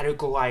can't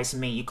categorize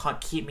me, you can't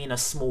keep me in a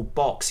small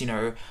box, you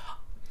know,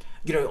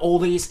 all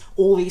these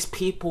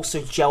people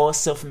so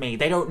jealous of me,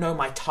 they don't know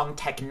my tongue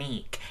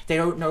technique, they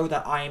don't know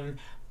that I'm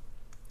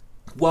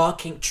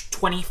working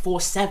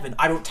 24/7,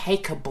 I don't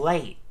take a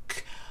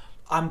break,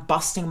 I'm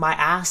busting my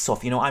ass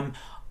off, you know, I'm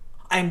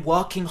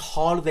working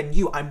harder than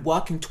you, I'm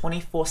working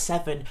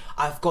 24/7,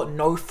 I've got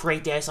no free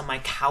days on my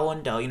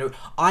calendar, you know,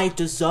 I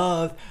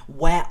deserve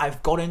where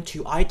I've gotten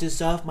to, I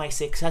deserve my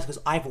success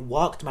because I've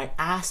worked my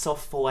ass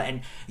off for it,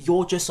 and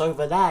you're just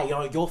over there, you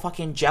know, you're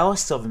fucking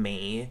jealous of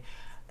me.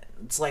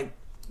 It's like,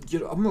 you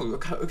know,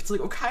 it's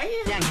like, okay.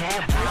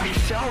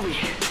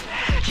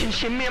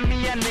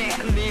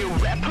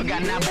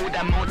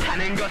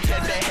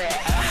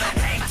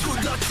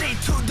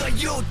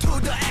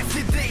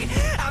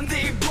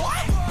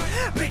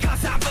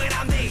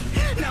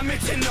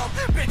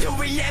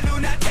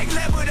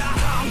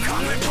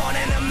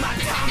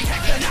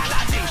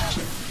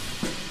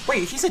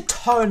 Wait, he said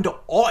turned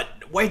on.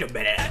 Wait a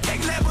minute.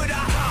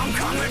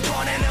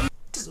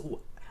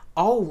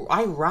 Oh,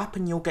 I rap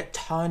and you'll get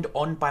turned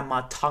on by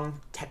my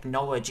tongue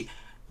technology.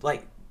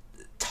 Like,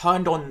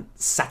 turned on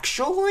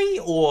sexually?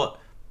 Or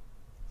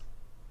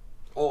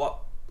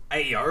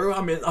ayo?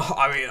 I mean,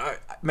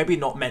 maybe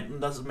not meant,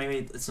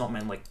 maybe it's not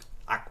meant like,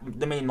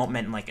 maybe not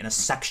meant like in a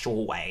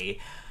sexual way.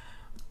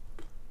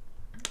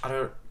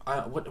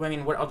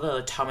 What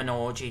other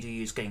terminology do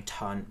you use getting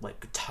turned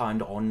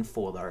on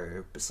for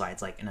though,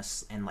 besides like in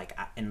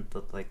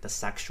the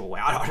sexual way?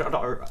 I don't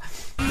know.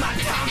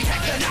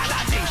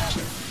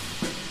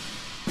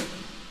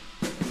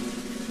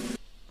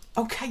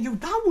 Okay, yo,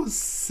 that was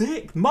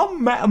sick.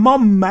 My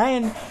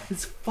man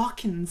is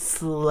fucking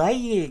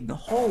slaying.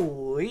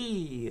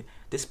 Holy,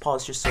 this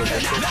part's just so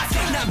good.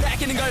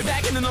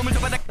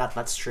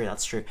 That's true.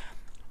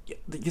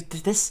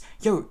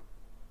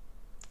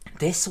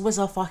 This was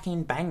a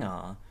fucking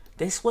banger.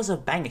 This was a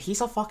banger.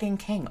 He's a fucking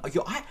king.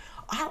 Yo, I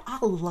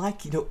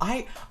like, you know,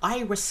 I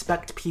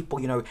respect people,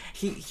 you know,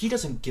 he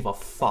doesn't give a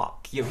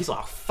fuck. Yo, he's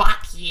like,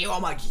 fuck you.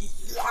 I'm like,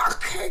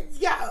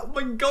 yeah,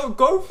 like,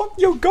 go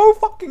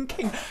fucking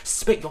king.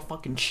 Spit your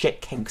fucking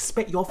shit, king.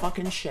 Spit your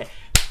fucking shit.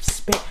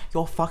 Spit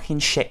your fucking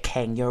shit,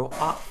 king. Yo,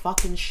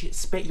 fucking shit.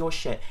 Spit your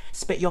shit.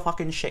 Spit your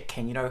fucking shit,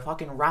 king. You know,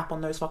 fucking rap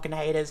on those fucking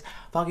haters.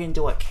 Fucking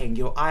do it, king.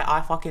 Yo,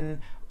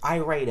 I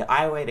rate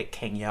it,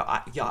 king.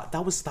 Yeah,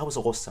 that was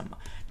awesome.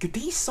 Dude,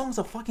 these songs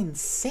are fucking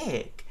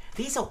sick.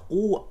 These are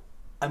all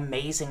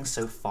amazing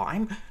so far.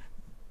 I'm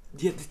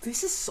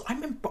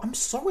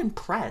so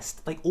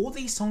impressed. Like, all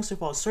these songs so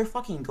far are so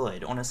fucking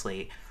good,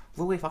 honestly.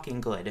 Really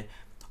fucking good.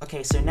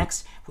 Okay, so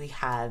next we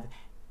have,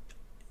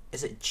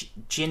 is it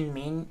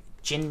Jimin?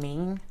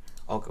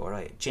 Oh god,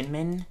 right.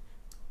 Jimin.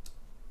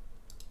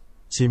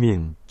 So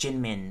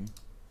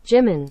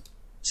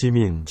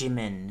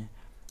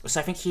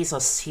I think he's a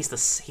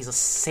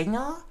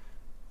singer.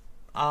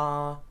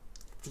 The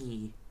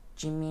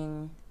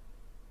Jimin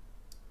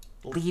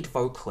lead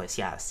vocalist.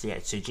 Yes, yeah.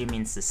 So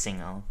Jimin's the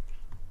singer.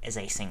 Is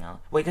a singer.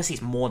 Well, I guess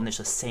he's more than just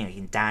a singer. He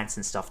can dance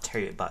and stuff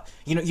too. But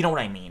you know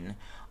what I mean.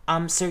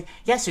 So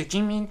yeah. So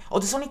Jimin. Oh,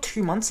 this is only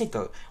 2 months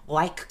ago.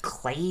 Like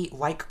crazy.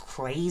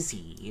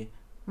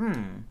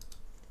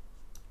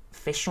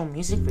 Official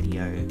music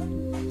video.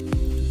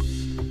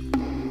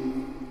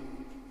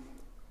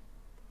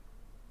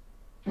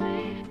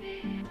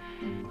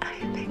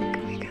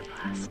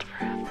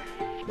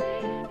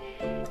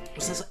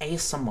 Was this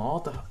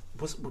ASMR?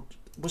 Was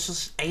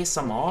this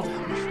ASMR?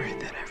 I'm afraid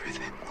that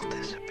everything will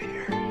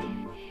disappear.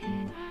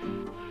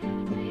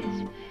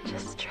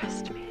 Just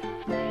trust me.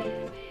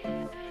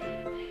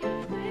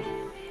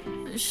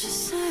 She's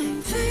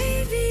saying,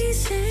 baby,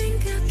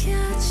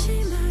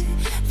 생각하지 마.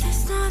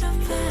 There's not a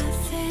bad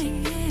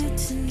thing here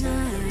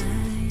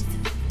tonight.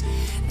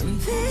 And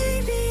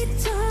baby,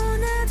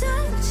 떠나도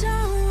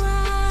좋아.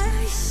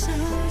 있어,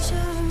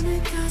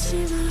 오늘까지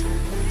마.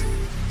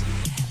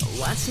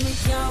 Watch me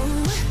go,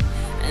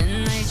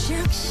 and I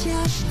즉시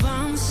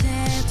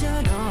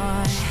밤새도록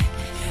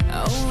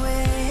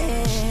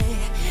away.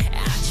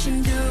 아주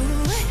욕심도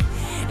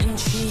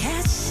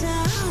취했어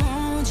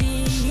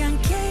오지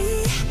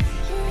않게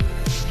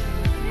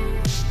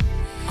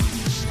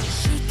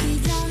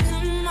시키던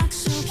음악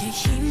속에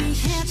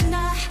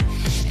희미해진다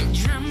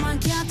드라마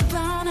같은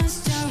뻔한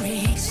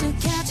스토리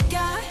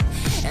익숙해져가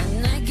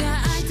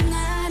내가 알던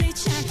나를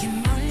찾기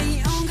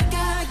멀리 온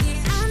걸까 Yeah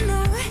I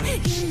know,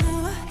 you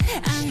know,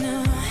 I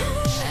know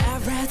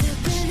I'd rather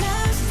be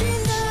lost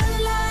in the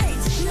light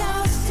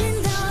Lost in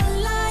the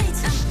light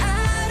I'm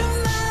out of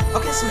my mind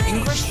Okay, some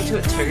English to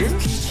it too.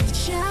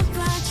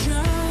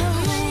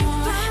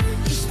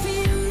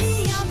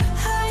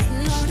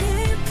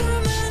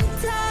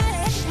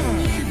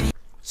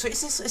 So is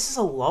this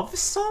a love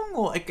song,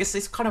 or I guess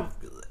it's kind of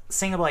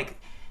saying about like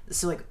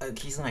this is like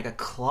he's in like a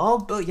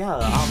club, but yeah.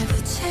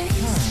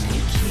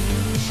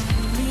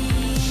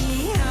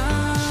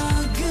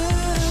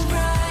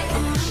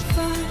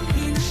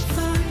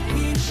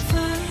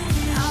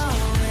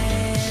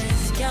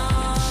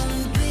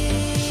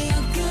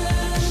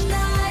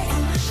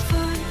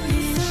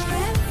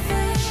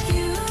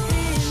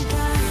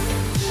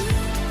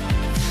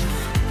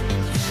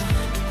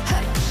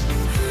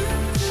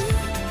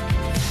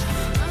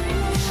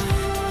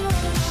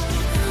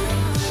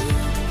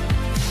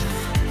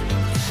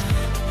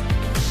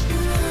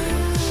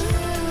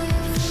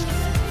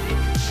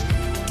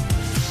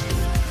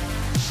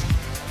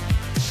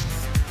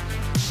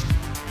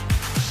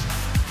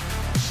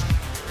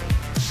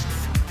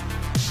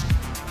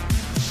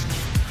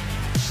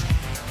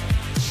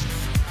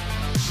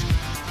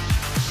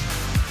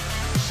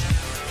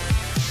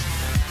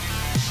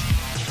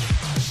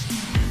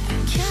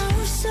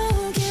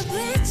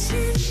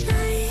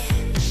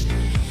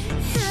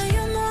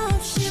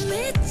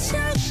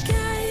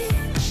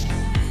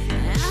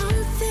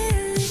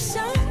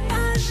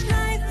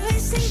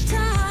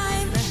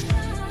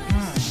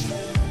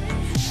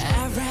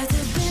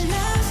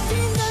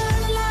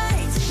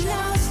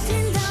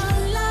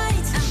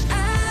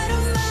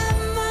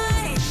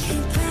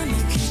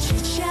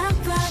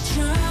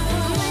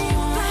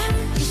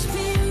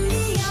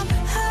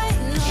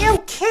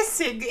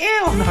 Kissing,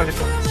 ew! No, okay,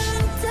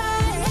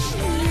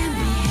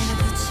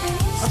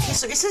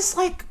 so is this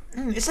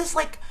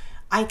like,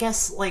 I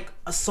guess like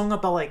a song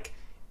about like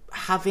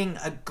having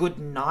a good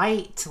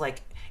night,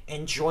 like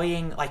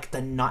enjoying like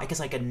the night, I guess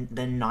like the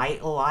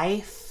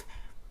nightlife?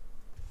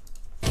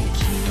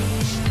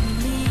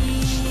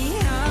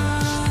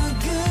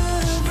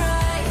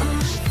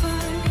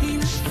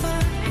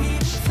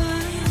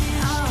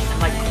 And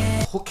like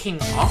hooking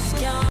up?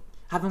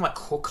 Having like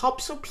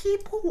hookups with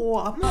people,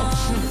 or I'm not.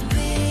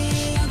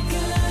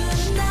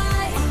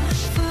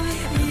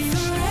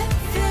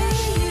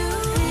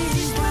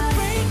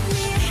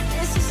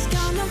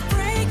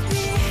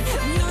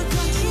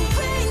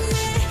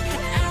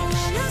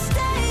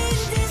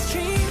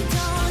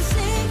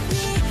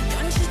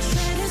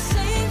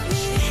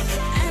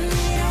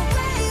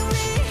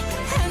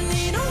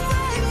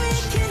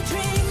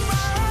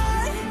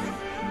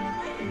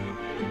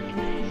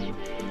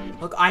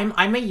 Look,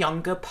 I'm a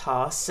younger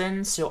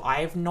person, so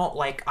I've not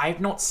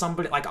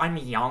somebody like I'm a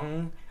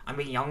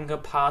younger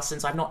person,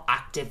 so I've not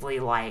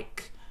actively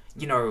like,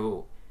 you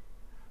know,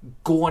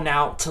 gone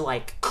out to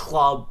like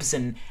clubs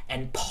and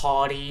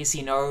parties,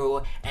 you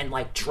know, and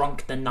like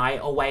drunk the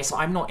night away. So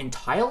I'm not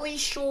entirely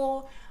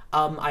sure.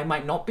 I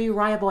might not be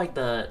right about like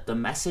the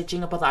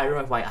messaging about that. I don't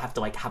know if I have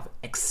to like have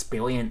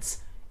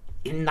experience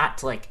in that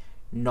to like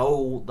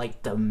know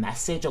like the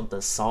message of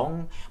the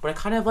song. But I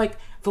kind of like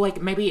feel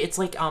like maybe it's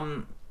like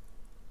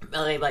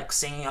really like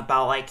singing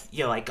about like,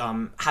 you know, like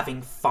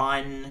having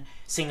fun,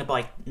 singing about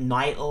like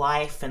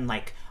nightlife and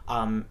like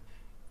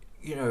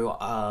you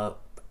know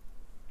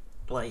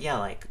like, yeah,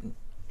 like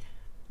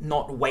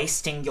not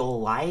wasting your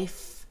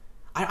life.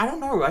 I don't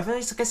know, I feel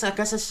like, I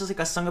guess it's just like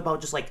a song about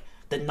just like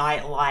the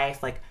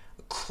nightlife, like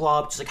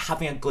club, just like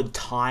having a good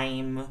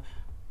time.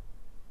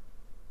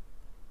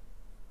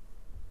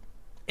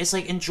 It's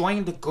like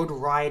enjoying the good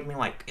ride. I mean,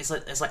 like it's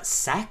like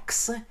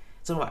sex.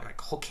 It's not like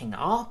hooking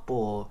up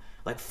or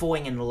like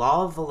falling in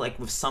love or like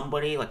with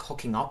somebody, like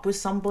hooking up with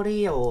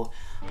somebody, or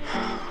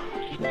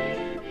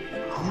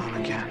Alone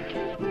again.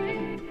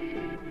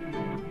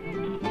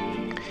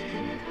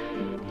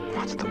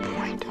 What's the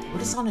point?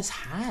 what is on his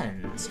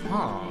hands?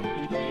 Huh?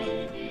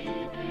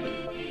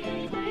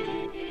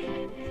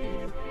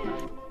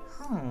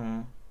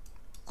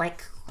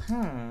 Like,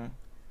 I'm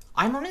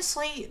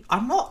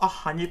not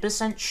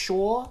 100%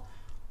 sure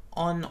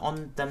on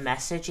the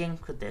messaging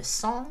for this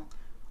song.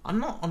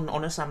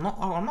 Honestly, I'm not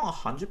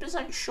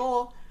 100%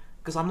 sure,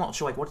 because I'm not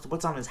sure like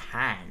what's on his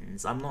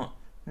hands. I'm not.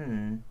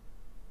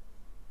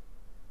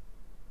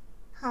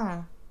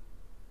 Yeah,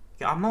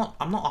 I'm not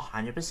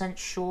 100%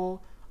 sure.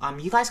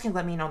 You guys can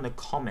let me know in the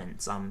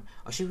comments. I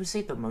should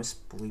say the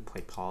most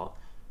replayed part.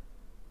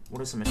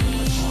 What is the most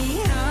replayed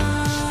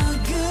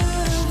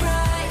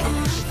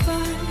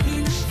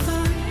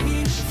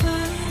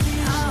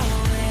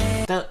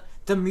part?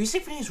 The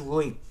music video is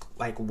really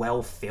like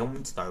well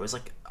filmed though. It's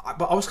like,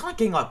 but I was kind of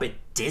getting like a bit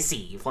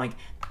dizzy, like,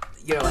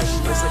 you know, like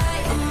it was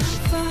like.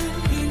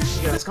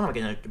 yeah, it's kind of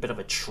like in a bit of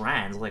a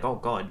trance, like, oh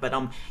god. But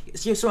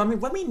yeah, so I mean,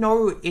 let me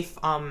know if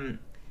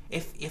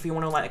you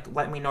want to like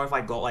let me know if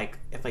I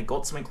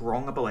got something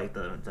wrong about like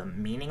the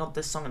meaning of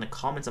this song in the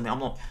comments. I mean, I'm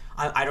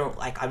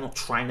not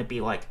trying to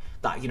be like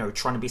that, you know,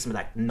 trying to be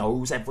somebody that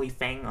knows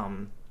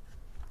everything.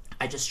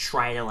 I just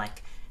try to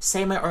like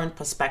say my own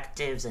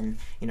perspectives and,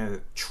 you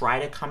know, try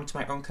to come to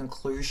my own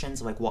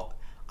conclusions of like what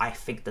I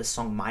think the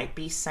song might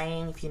be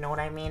saying, if you know what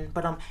I mean.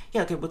 But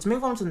yeah, okay, let's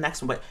move on to the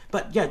next one.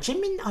 But yeah,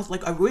 Jimin,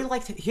 I really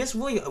liked it. He has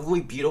really a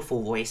really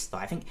beautiful voice though.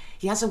 I think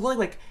he has a really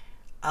like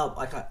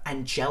an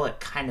angelic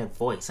kind of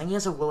voice. I think he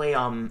has a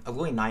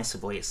really nice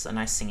voice, a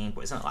nice singing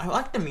voice. And I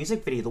like the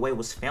music video, the way it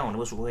was filmed. It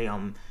was really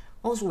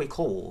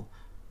cool.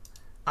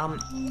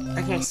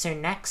 Okay, so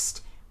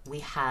next we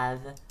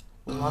have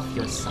Love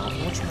Yourself.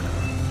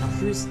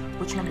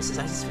 Which one is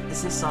this?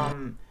 Is this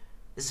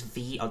Is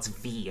V? Oh, it's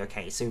V.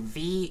 Okay, so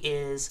V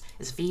is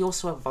V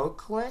also a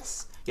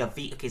vocalist? Yeah,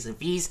 V. Okay, so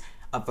V's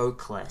a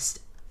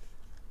vocalist.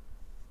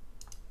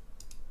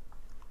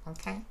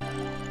 Okay.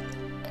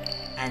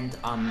 And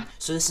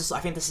so this is,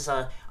 I think this is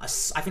a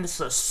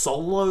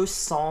solo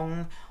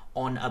song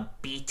on a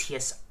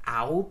BTS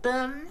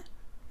album.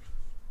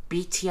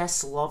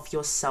 BTS Love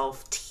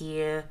Yourself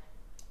Tier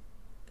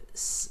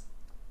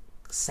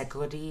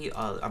Singularity.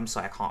 I'm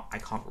sorry, I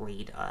can't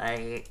read.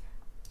 I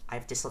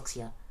have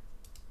dyslexia.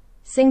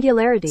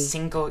 Singularity.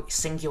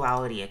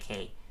 Singularity.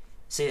 Okay.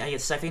 So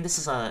so I think this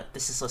is a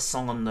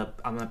song on the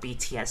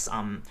BTS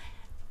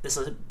this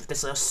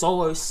is a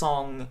solo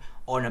song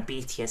on a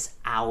BTS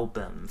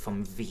album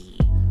from V.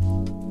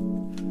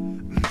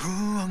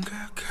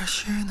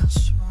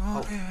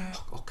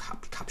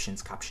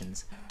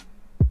 Captions.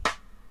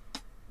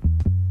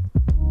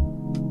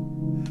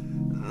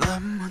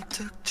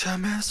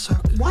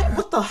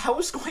 What the hell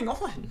is going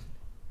on?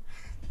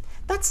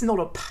 That's not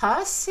a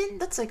person.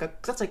 That's a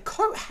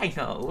coat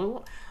hanger.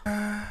 Oh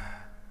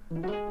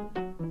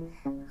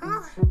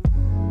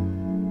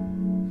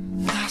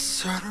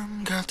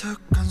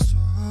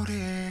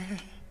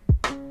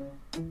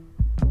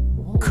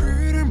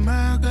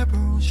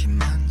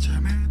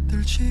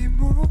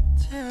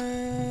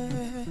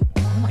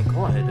my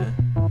god.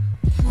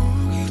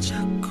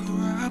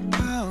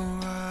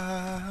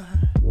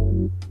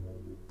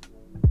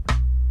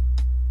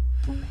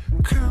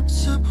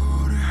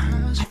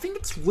 I think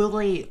it's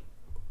really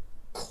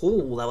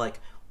cool that like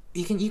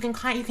you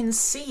can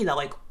see that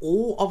like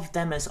all of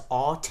them as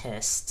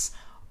artists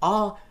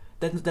are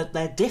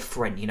they're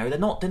different, you know, they're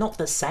not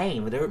the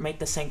same, they don't make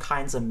the same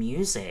kinds of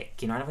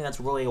music, you know. I think that's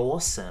really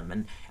awesome,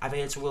 and I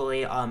think it's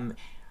really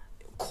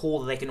cool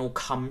that they can all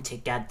come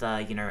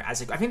together, you know,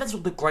 as I think that's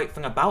the great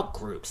thing about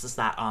groups is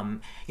that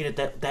you know,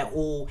 they're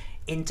all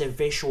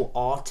individual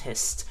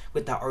artists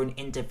with their own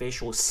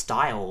individual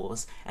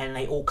styles, and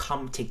they all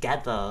come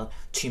together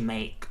to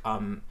make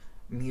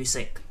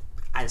music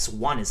as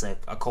one, as a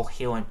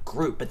coherent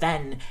group. But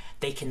then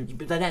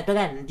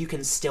you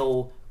can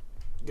still,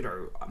 you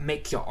know,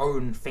 make your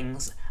own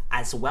things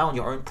as well, and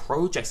your own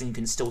projects, and you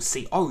can still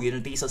see, oh, you know,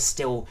 these are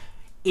still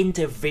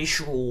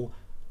individual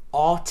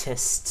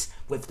artists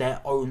with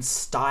their own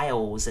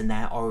styles and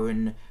their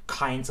own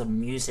kinds of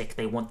music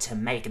they want to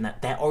make, and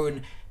that their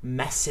own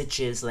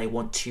messages they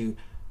want to,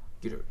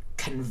 you know,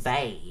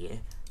 convey.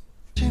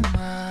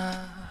 I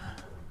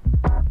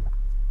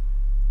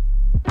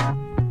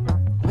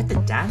like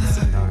the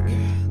dancing though.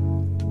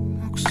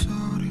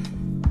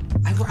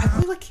 I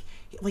really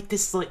like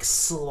this like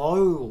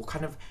slow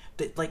kind of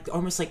like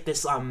almost like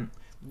this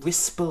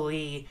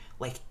whispery,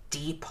 like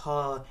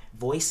deeper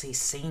voice he's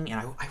singing, and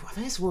I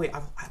think it's really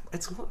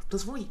it's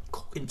really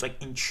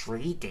like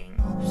intriguing.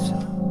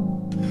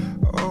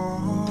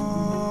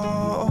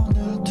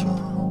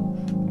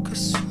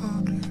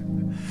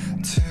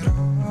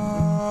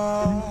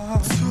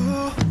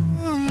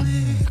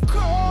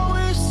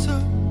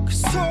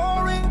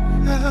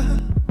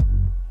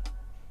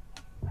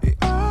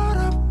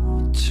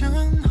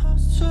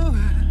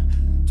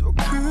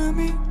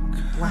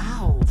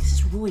 Wow, this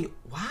is really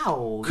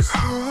wow.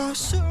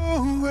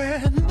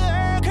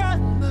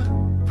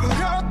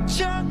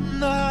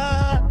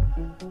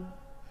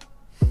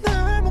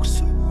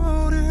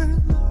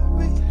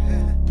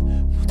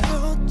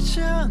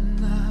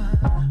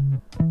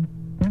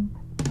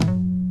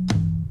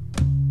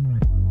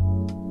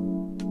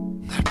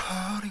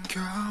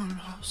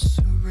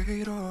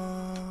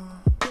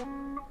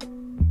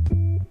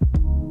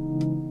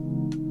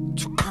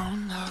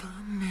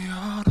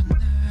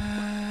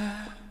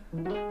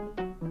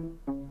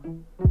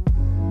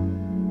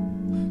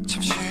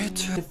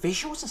 The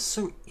visuals are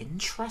so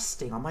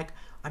interesting. I'm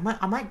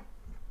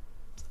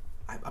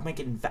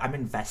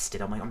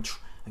invested.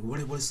 What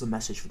is the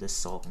message for this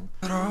song?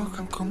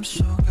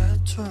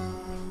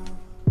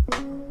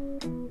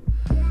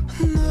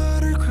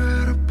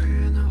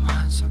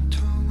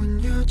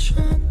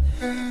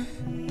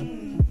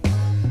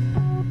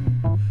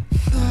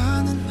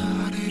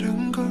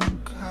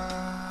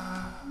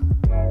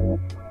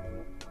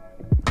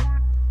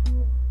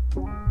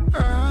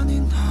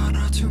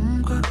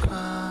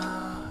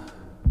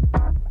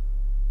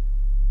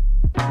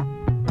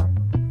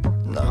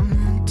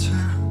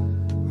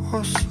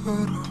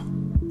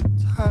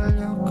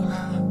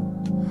 달려가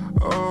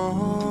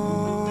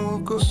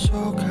오고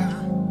속아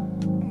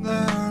내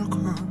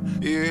얼굴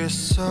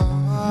위에서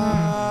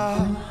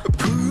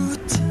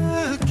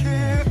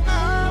부탁해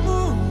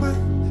아무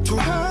말도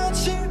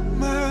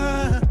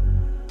하지마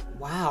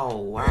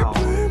Wow.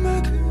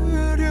 불만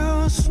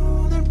그려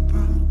손을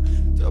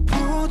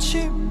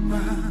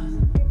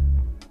뻗어보지만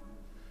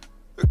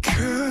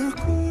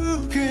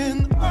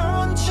결국엔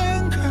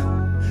언젠가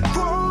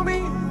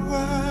봄이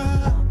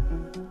와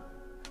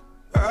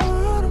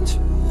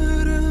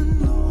얼음들은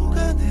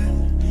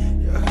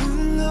녹아내려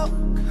흘러가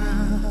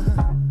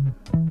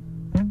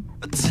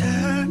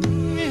Tell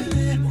me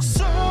내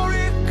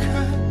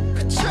목소리가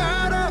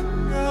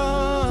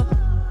그자라면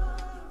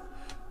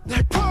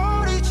날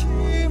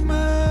버리지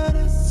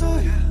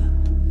말았어야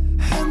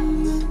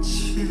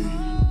했는지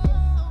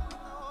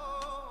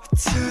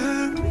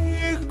Tell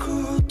me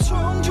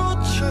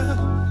고통조차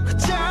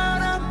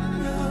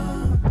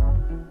그자라면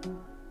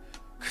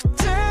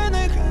그때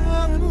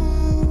내가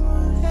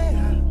뭘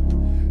해야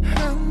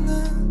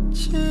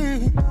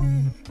했는지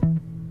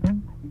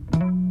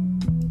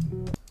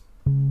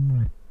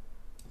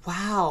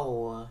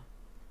Wow.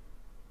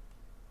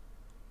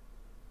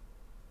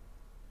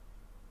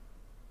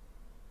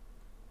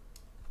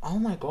 Oh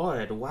my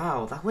god,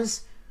 wow, that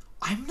was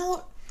I'm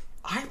not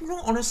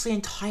honestly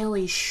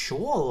entirely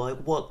sure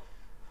like what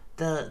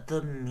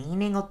the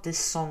meaning of this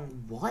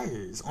song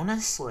was,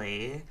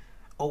 honestly.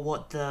 Or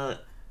what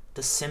the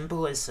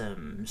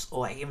symbolisms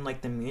or even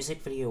like the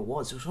music video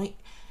was. It's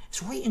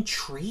really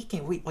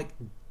intriguing. Like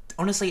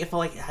honestly, it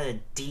felt like it had a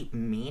deep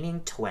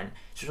meaning to it.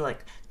 Sort of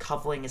like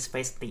covering his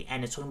face at the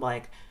end. It's sort of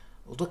like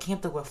looking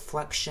at the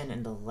reflection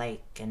in the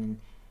lake and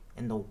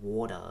in the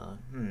water.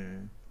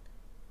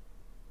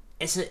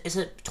 Is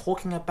it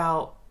talking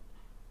about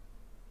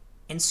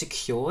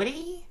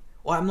insecurity?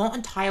 Or I'm not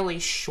entirely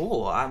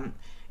sure.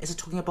 Is it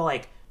talking about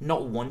like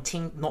not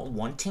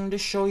wanting to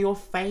show your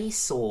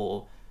face,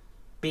 or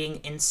being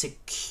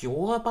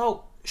insecure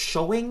about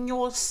showing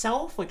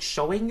yourself, like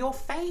showing your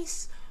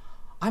face?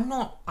 I'm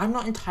not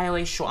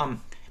entirely sure.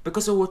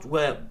 Because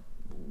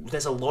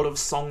there's a lot of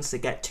songs to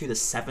get to, the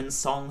 7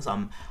 songs.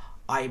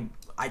 I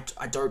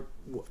don't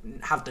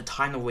have the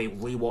time to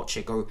rewatch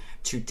it, go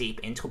too deep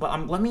into it.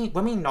 But let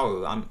me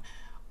know.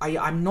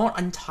 I'm not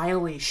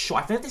entirely sure.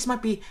 I feel like this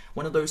might be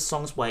one of those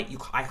songs where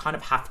I kind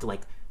of have to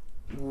like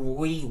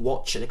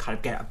re-watch it to kind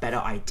of get a better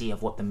idea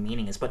of what the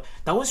meaning is. But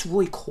that was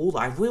really cool.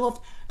 I really loved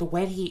the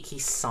way he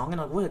sung,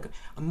 and a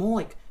more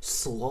like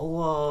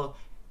slower,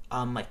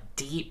 like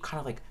deep, kind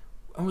of like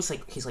almost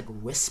like he's like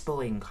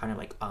whispering kind of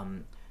like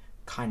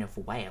kind of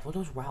way. I thought that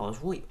was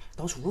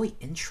really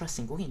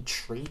interesting, really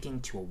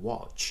intriguing to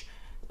watch.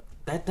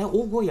 They're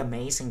all really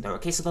amazing though.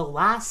 Okay, so the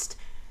last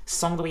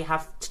song that we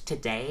have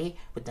today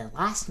with the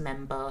last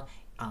member,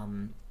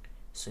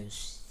 so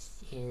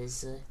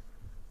here's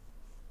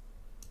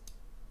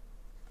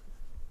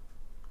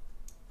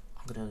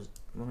I'm gonna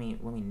let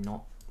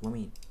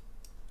me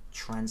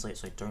translate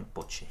so I don't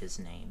butcher his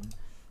name.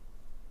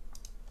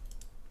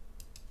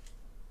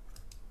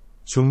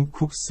 Jung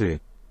Kook.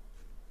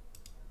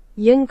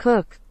 Jung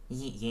Kook.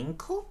 Jung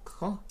Kook?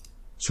 Huh?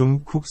 Jung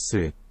Kook.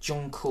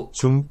 Jung Kook.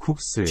 Jung Kook.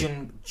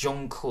 Jung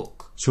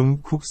Kook.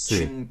 Jung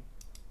Kook.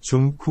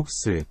 Jung Kook.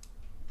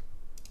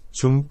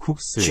 Jung Kook. Jung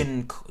Kook.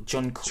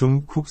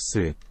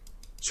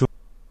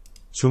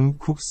 Jung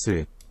Kook.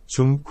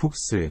 Jung Kook.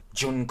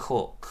 Jung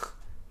Kook.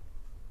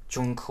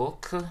 Jung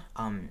Kook.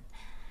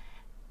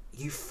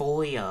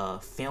 Euphoria.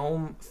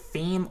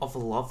 Theme of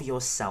love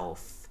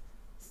yourself.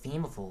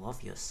 Theme of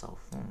love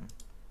yourself.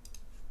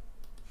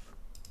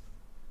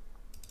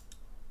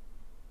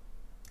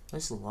 What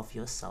is love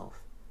yourself?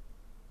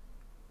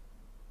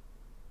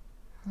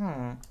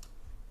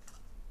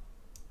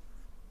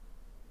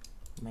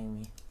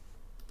 Maybe.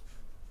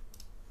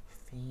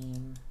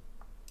 Theme.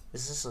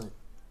 Is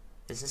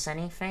this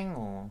anything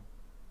or?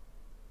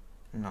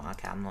 No,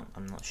 okay, I'm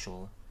not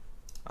sure.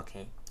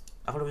 Okay.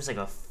 I thought it was like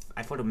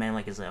I thought it meant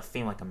like is it a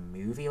theme like a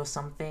movie or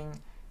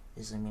something?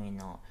 Is it maybe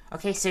not?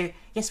 Okay, so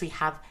yes, we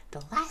have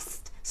the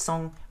last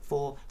song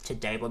for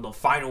today, but the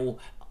final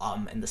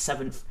and the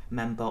 7th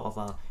member of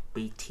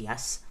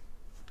BTS.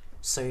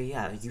 So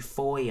yeah,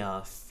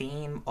 Euphoria,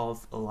 Theme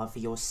of Love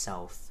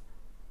Yourself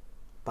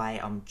by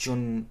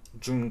Jung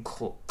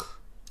Kook.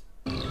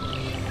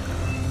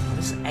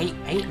 This is 8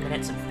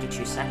 minutes and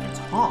 52 seconds.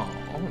 Huh.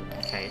 Oh,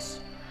 okay.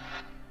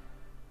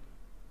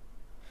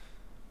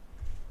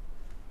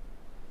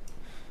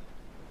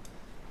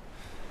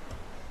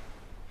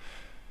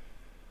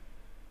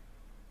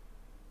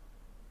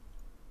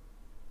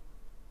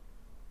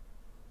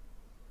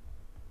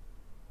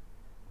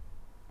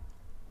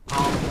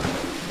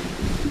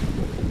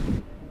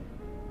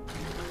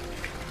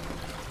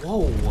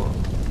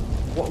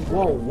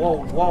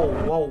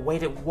 Whoa,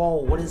 wait,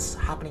 what is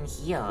happening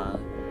here?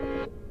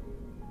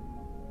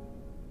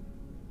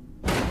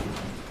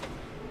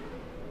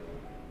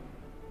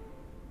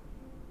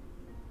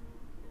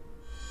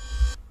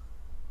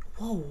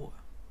 Whoa.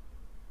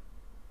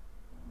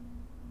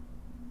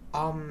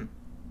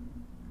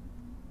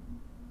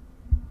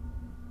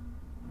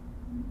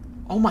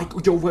 Oh my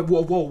god, yo,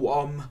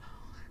 whoa,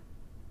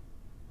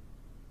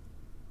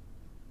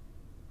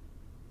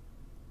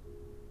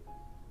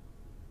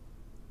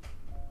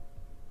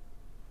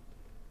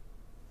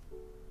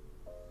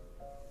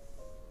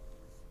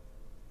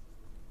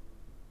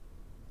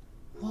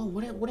 Whoa,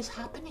 what is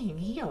happening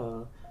here?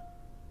 Oh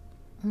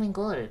my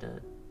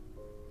god.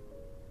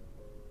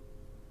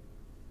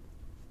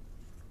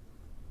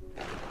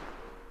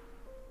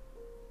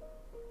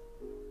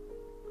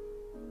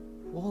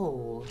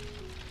 Whoa.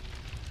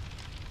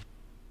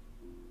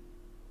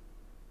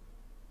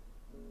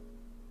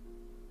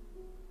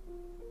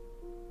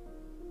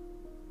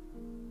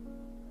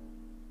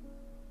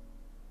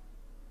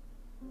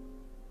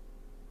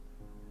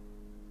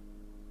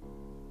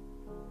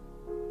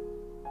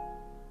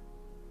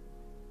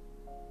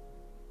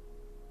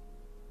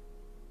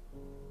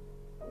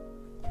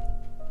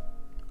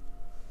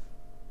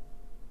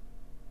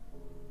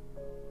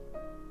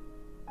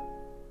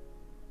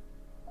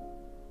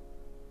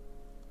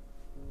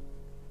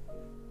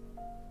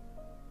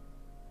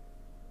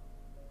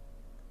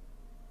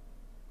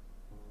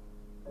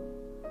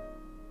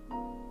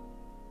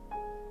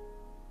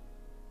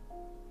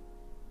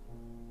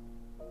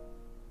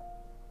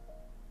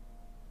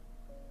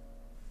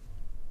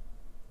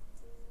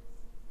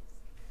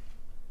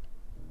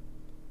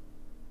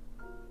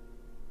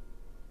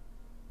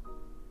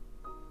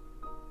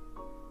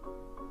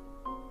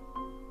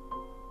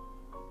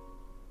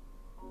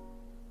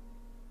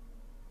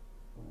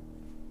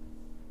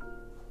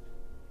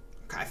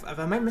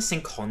 Am I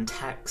missing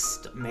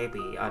context?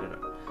 Maybe, I don't know.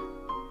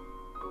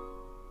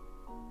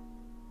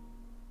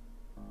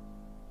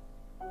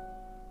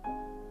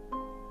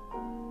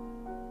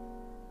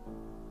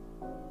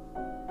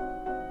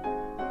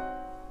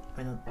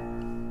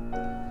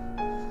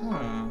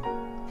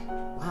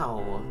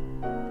 Wow.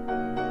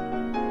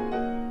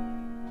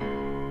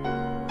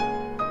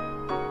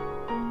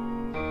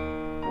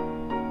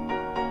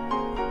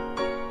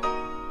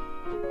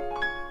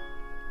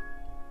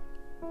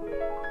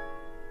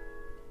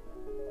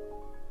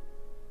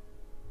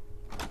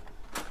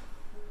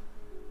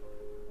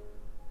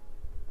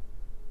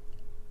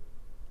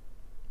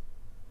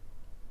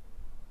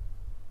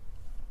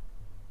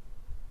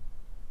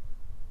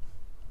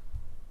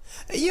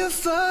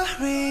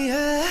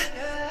 Euphoria.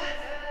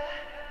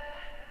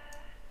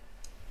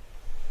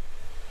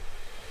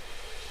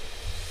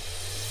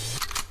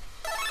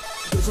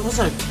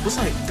 Was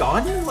that a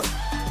gun? What?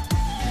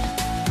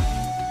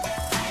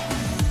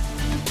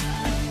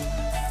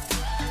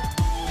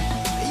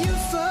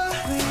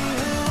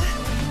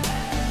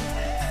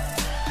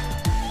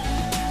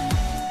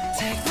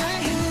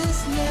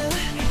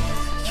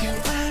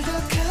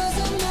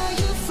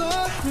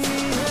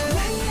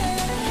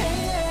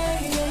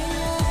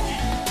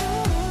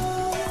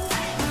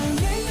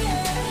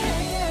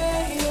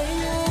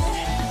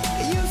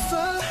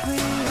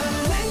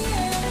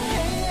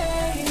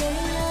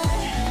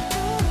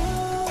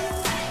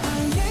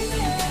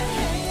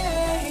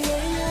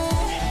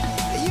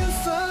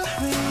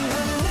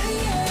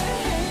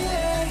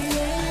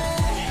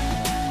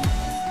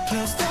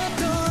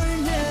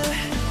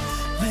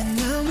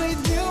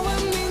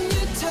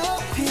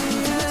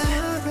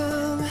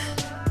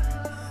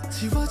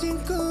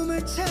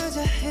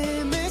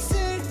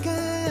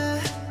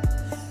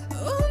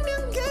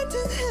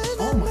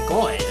 Oh my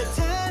god.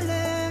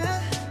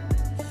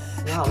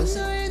 Wow,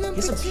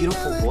 he's a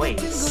beautiful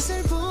voice.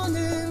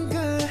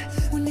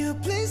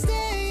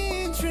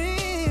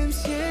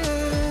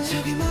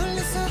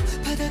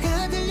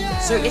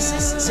 So is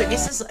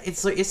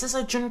this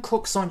a Jung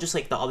Kook song just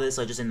like the others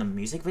are just in the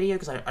music video?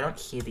 Because I don't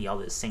hear the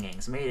others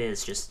singing, so maybe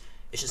it's just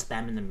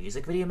them in the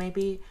music video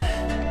maybe?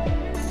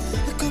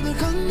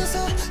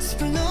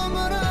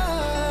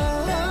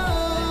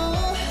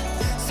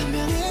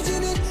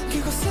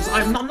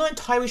 I'm not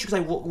entirely sure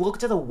because I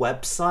looked at a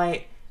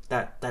website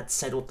that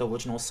said what the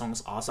original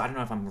songs are, so I don't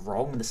know if I'm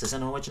wrong. This is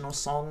an original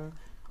song.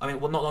 I mean,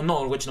 well, not an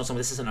original song, but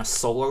this isn't a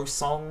solo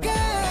song.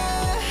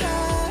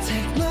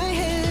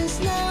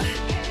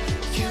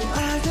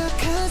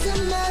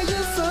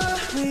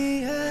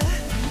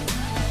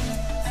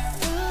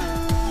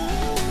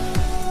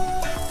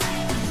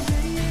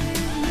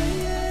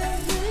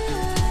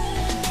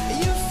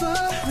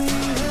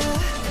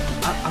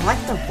 I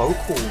like the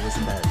vocals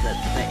and the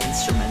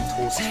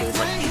instrumentals too. It's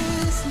like...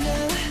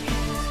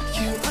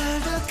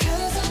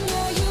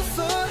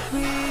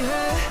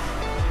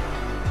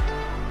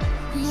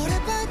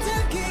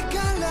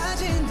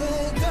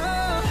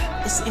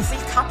 Is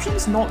these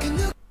captions not...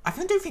 I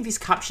don't think these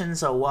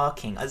captions are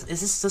working. Does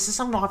this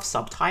song not have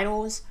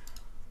subtitles?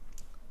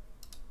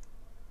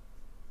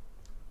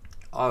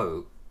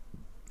 Oh.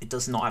 It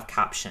does not have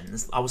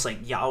captions. I was like,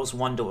 yeah, I was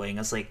wondering.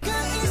 I was like,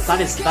 that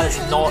is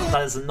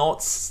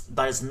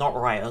not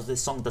right.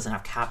 This song doesn't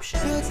have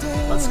captions.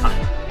 That's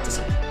kind of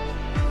disappointing.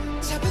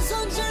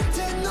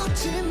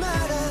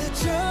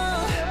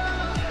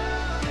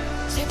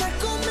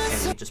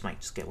 Okay, we just might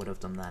just get rid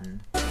of them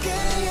then.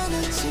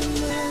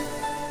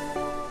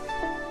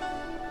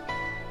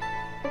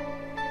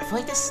 I feel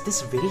like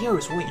this video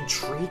is really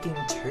intriguing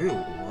too.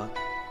 I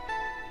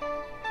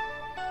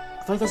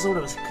feel like there's a lot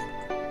of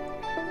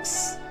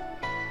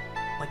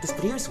like this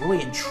video is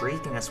really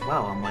intriguing as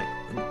well. I'm like,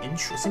 it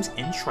seems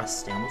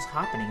interesting. What's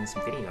happening in this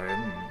video?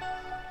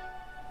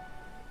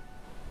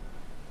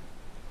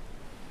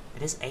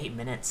 It is 8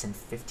 minutes and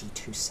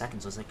 52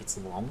 seconds. So it's like it's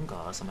longer.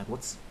 So I'm like,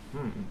 what's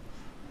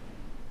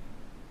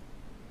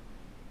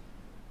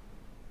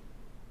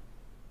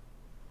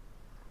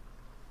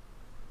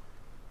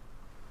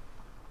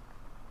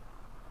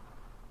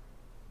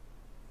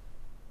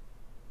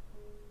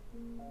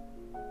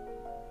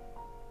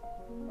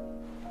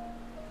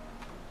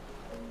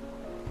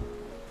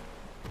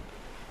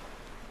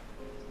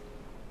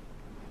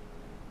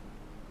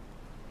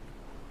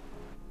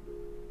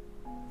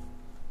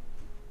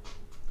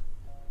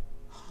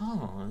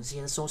see,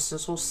 there's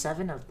also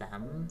 7 of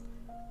them.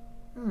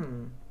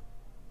 Are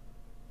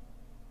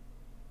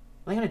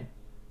they gonna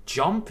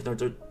jump? No,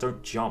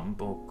 don't jump.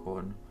 Oh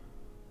god.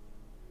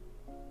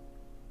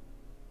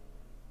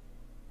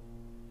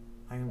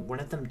 I mean, one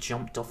of them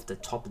jumped off the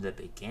top of the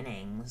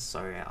beginning,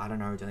 so I don't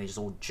know, do they just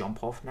all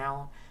jump off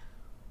now?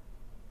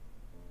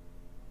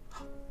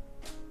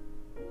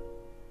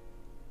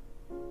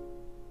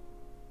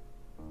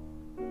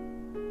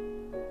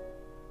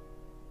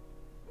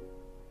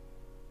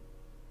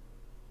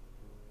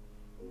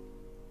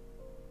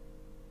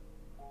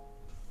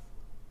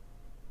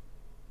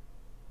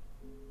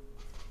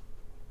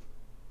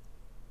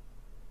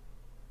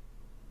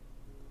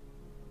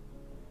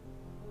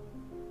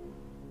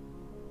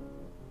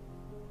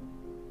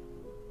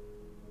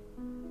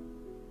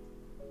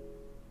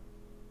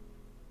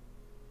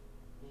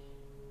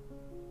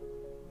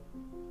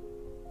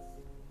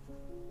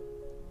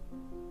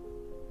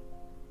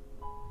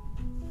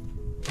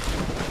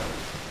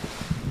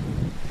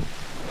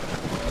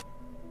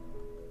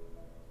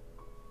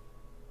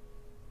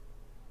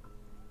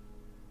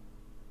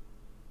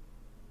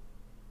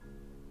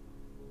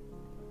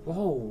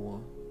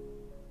 Whoa.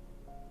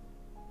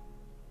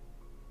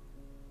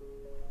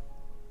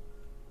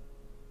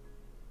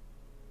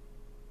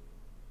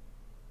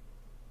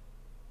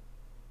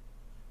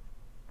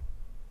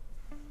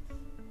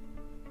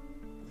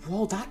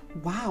 Whoa,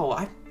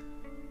 wow,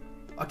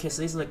 okay,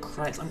 so these are the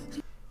credits.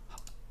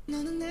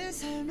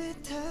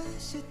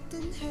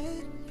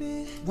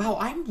 Wow,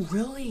 I'm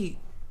really,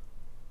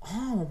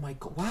 oh my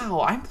god,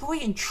 wow, I'm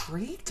really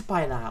intrigued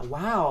by that.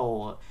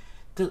 Wow.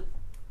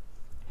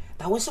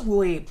 That was a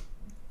really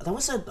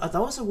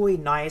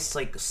nice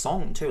like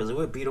song too. It was a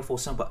really beautiful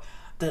song, but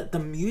the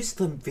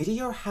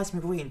video has me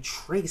really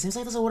intrigued. It seems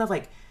like there's a lot of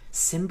like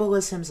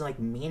symbolisms and like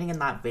meaning in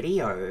that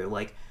video.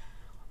 Like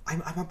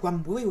I'm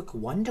really like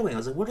wondering. I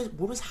was like,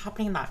 what was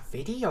happening in that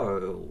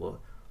video?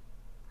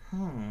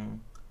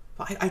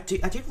 But I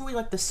did really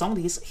like the song.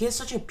 He has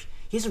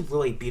a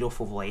really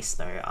beautiful voice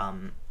though.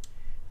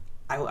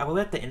 I really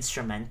like the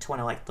instrumental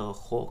and I like the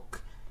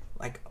hook.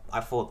 Like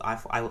I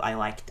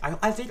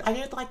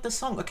did like the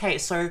song. Okay,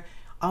 so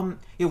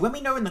yeah, let me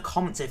know in the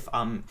comments if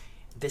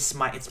this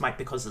might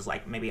because there's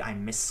like maybe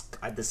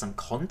there's some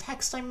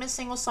context I'm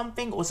missing or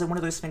something, or is it one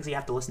of those things you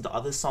have to listen to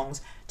other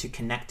songs to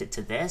connect it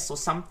to this or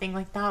something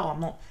like that? Or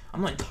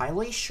I'm not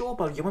entirely sure,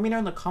 but yeah, let me know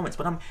in the comments.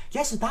 But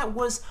yeah, so that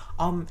was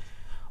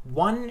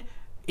one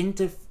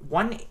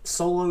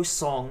solo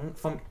song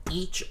from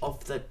each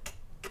of the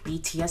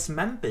BTS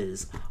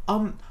members.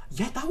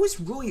 Yeah, that was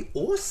really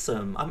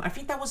awesome. I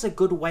think that was a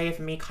good way of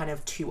me kind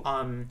of to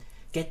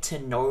get to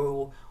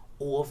know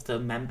all of the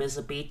members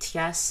of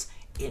BTS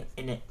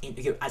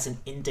as an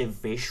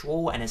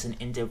individual and as an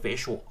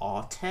individual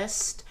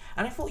artist.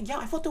 And I thought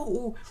they were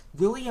all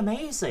really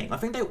amazing. I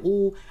think they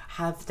all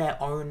have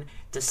their own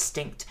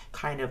distinct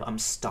kind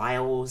of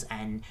styles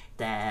and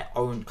their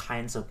own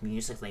kinds of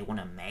music they want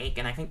to make.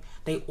 And I think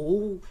they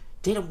all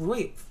did a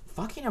really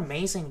fucking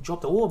amazing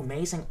job. They're all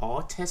amazing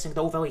artists and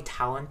they're all very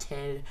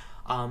talented.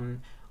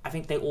 I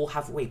think they all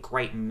have really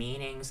great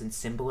meanings and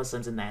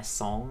symbolisms in their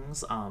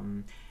songs.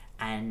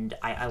 And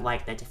I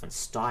like their different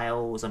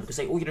styles, because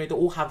they all, they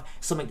all have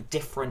something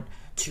different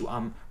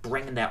to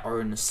bring in their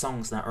own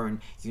songs, their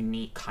own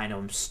unique kind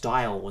of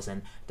styles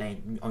and their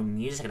own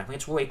music. And I think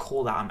it's really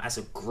cool that as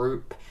a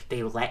group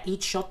they let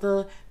each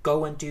other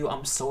go and do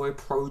solo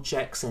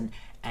projects and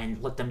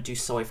let them do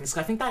solo things.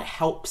 So I think that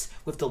helps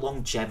with the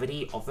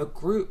longevity of a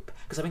group,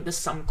 because I think there's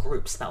some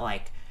groups that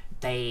like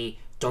they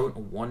don't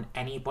want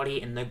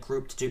anybody in the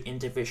group to do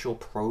individual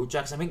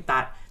projects. I think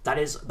that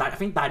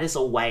is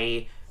a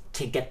way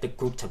to get the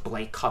group to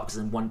break up, because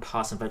then one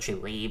person virtually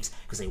leaves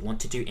because they want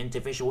to do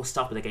individual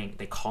stuff, but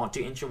they can't do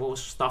individual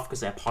stuff because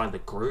they're part of the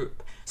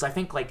group. So I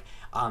think like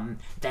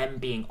them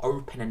being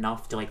open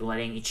enough to like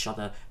letting each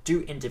other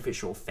do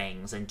individual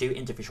things and do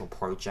individual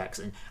projects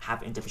and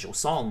have individual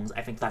songs,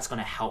 I think that's going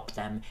to help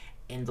them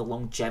in the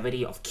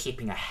longevity of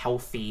keeping a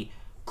healthy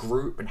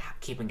group and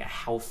keeping a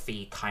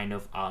healthy kind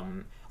of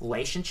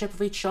relationship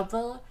with each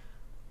other.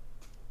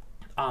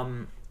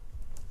 And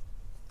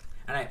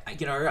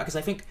because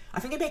I think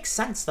it makes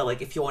sense that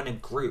like if you're in a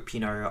group, you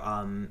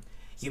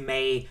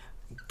may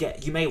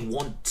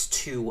want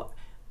to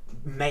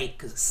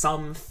make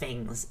some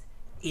things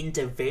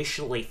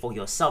individually for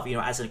yourself, you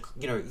know, as a,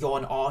 you know, you're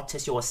an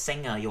artist, you're a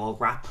singer, you're a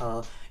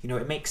rapper, you know,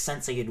 it makes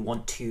sense that you'd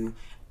want to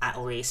at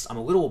least a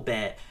little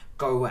bit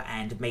go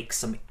and make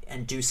some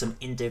and do some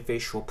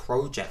individual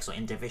projects or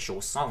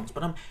individual songs.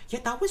 But yeah,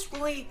 that was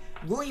really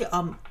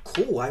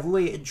cool. I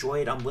really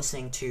enjoyed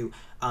listening to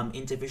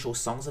individual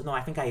songs of them.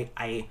 I think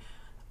I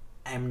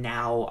am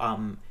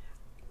now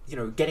you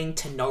know, getting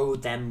to know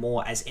them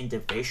more as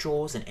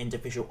individuals and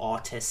individual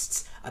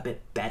artists a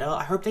bit better.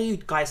 I hope that you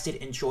guys did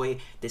enjoy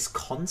this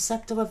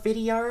concept of a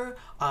video,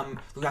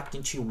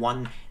 reacting to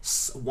one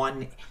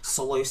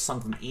solo song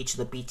from each of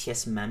the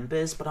BTS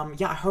members. But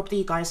yeah, I hope that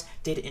you guys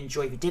did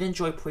enjoy. If you did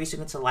enjoy, please do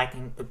consider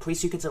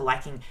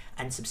liking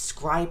and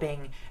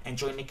subscribing and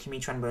join the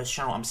community Trendbirds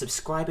channel.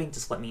 Subscribing,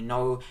 just let me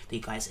know that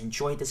you guys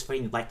enjoyed this video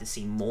and you'd like to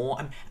see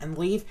more, and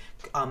leave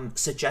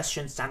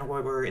suggestions down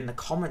below in the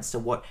comments to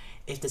what,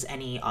 if there's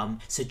any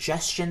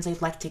suggestions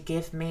they'd like to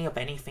give me of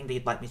anything that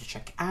you'd like me to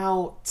check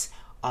out.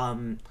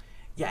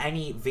 Yeah,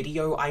 any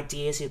video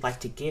ideas you'd like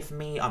to give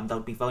me, that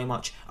would be very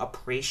much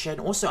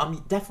appreciated. Also,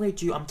 definitely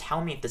do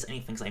tell me if there's any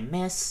things I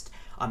missed,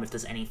 if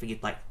there's anything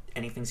you'd like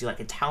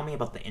to tell me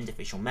about the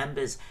individual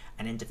members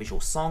and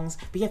individual songs.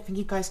 But yeah, thank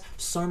you guys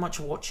so much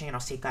for watching, and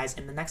I'll see you guys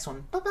in the next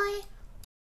one. Bye bye.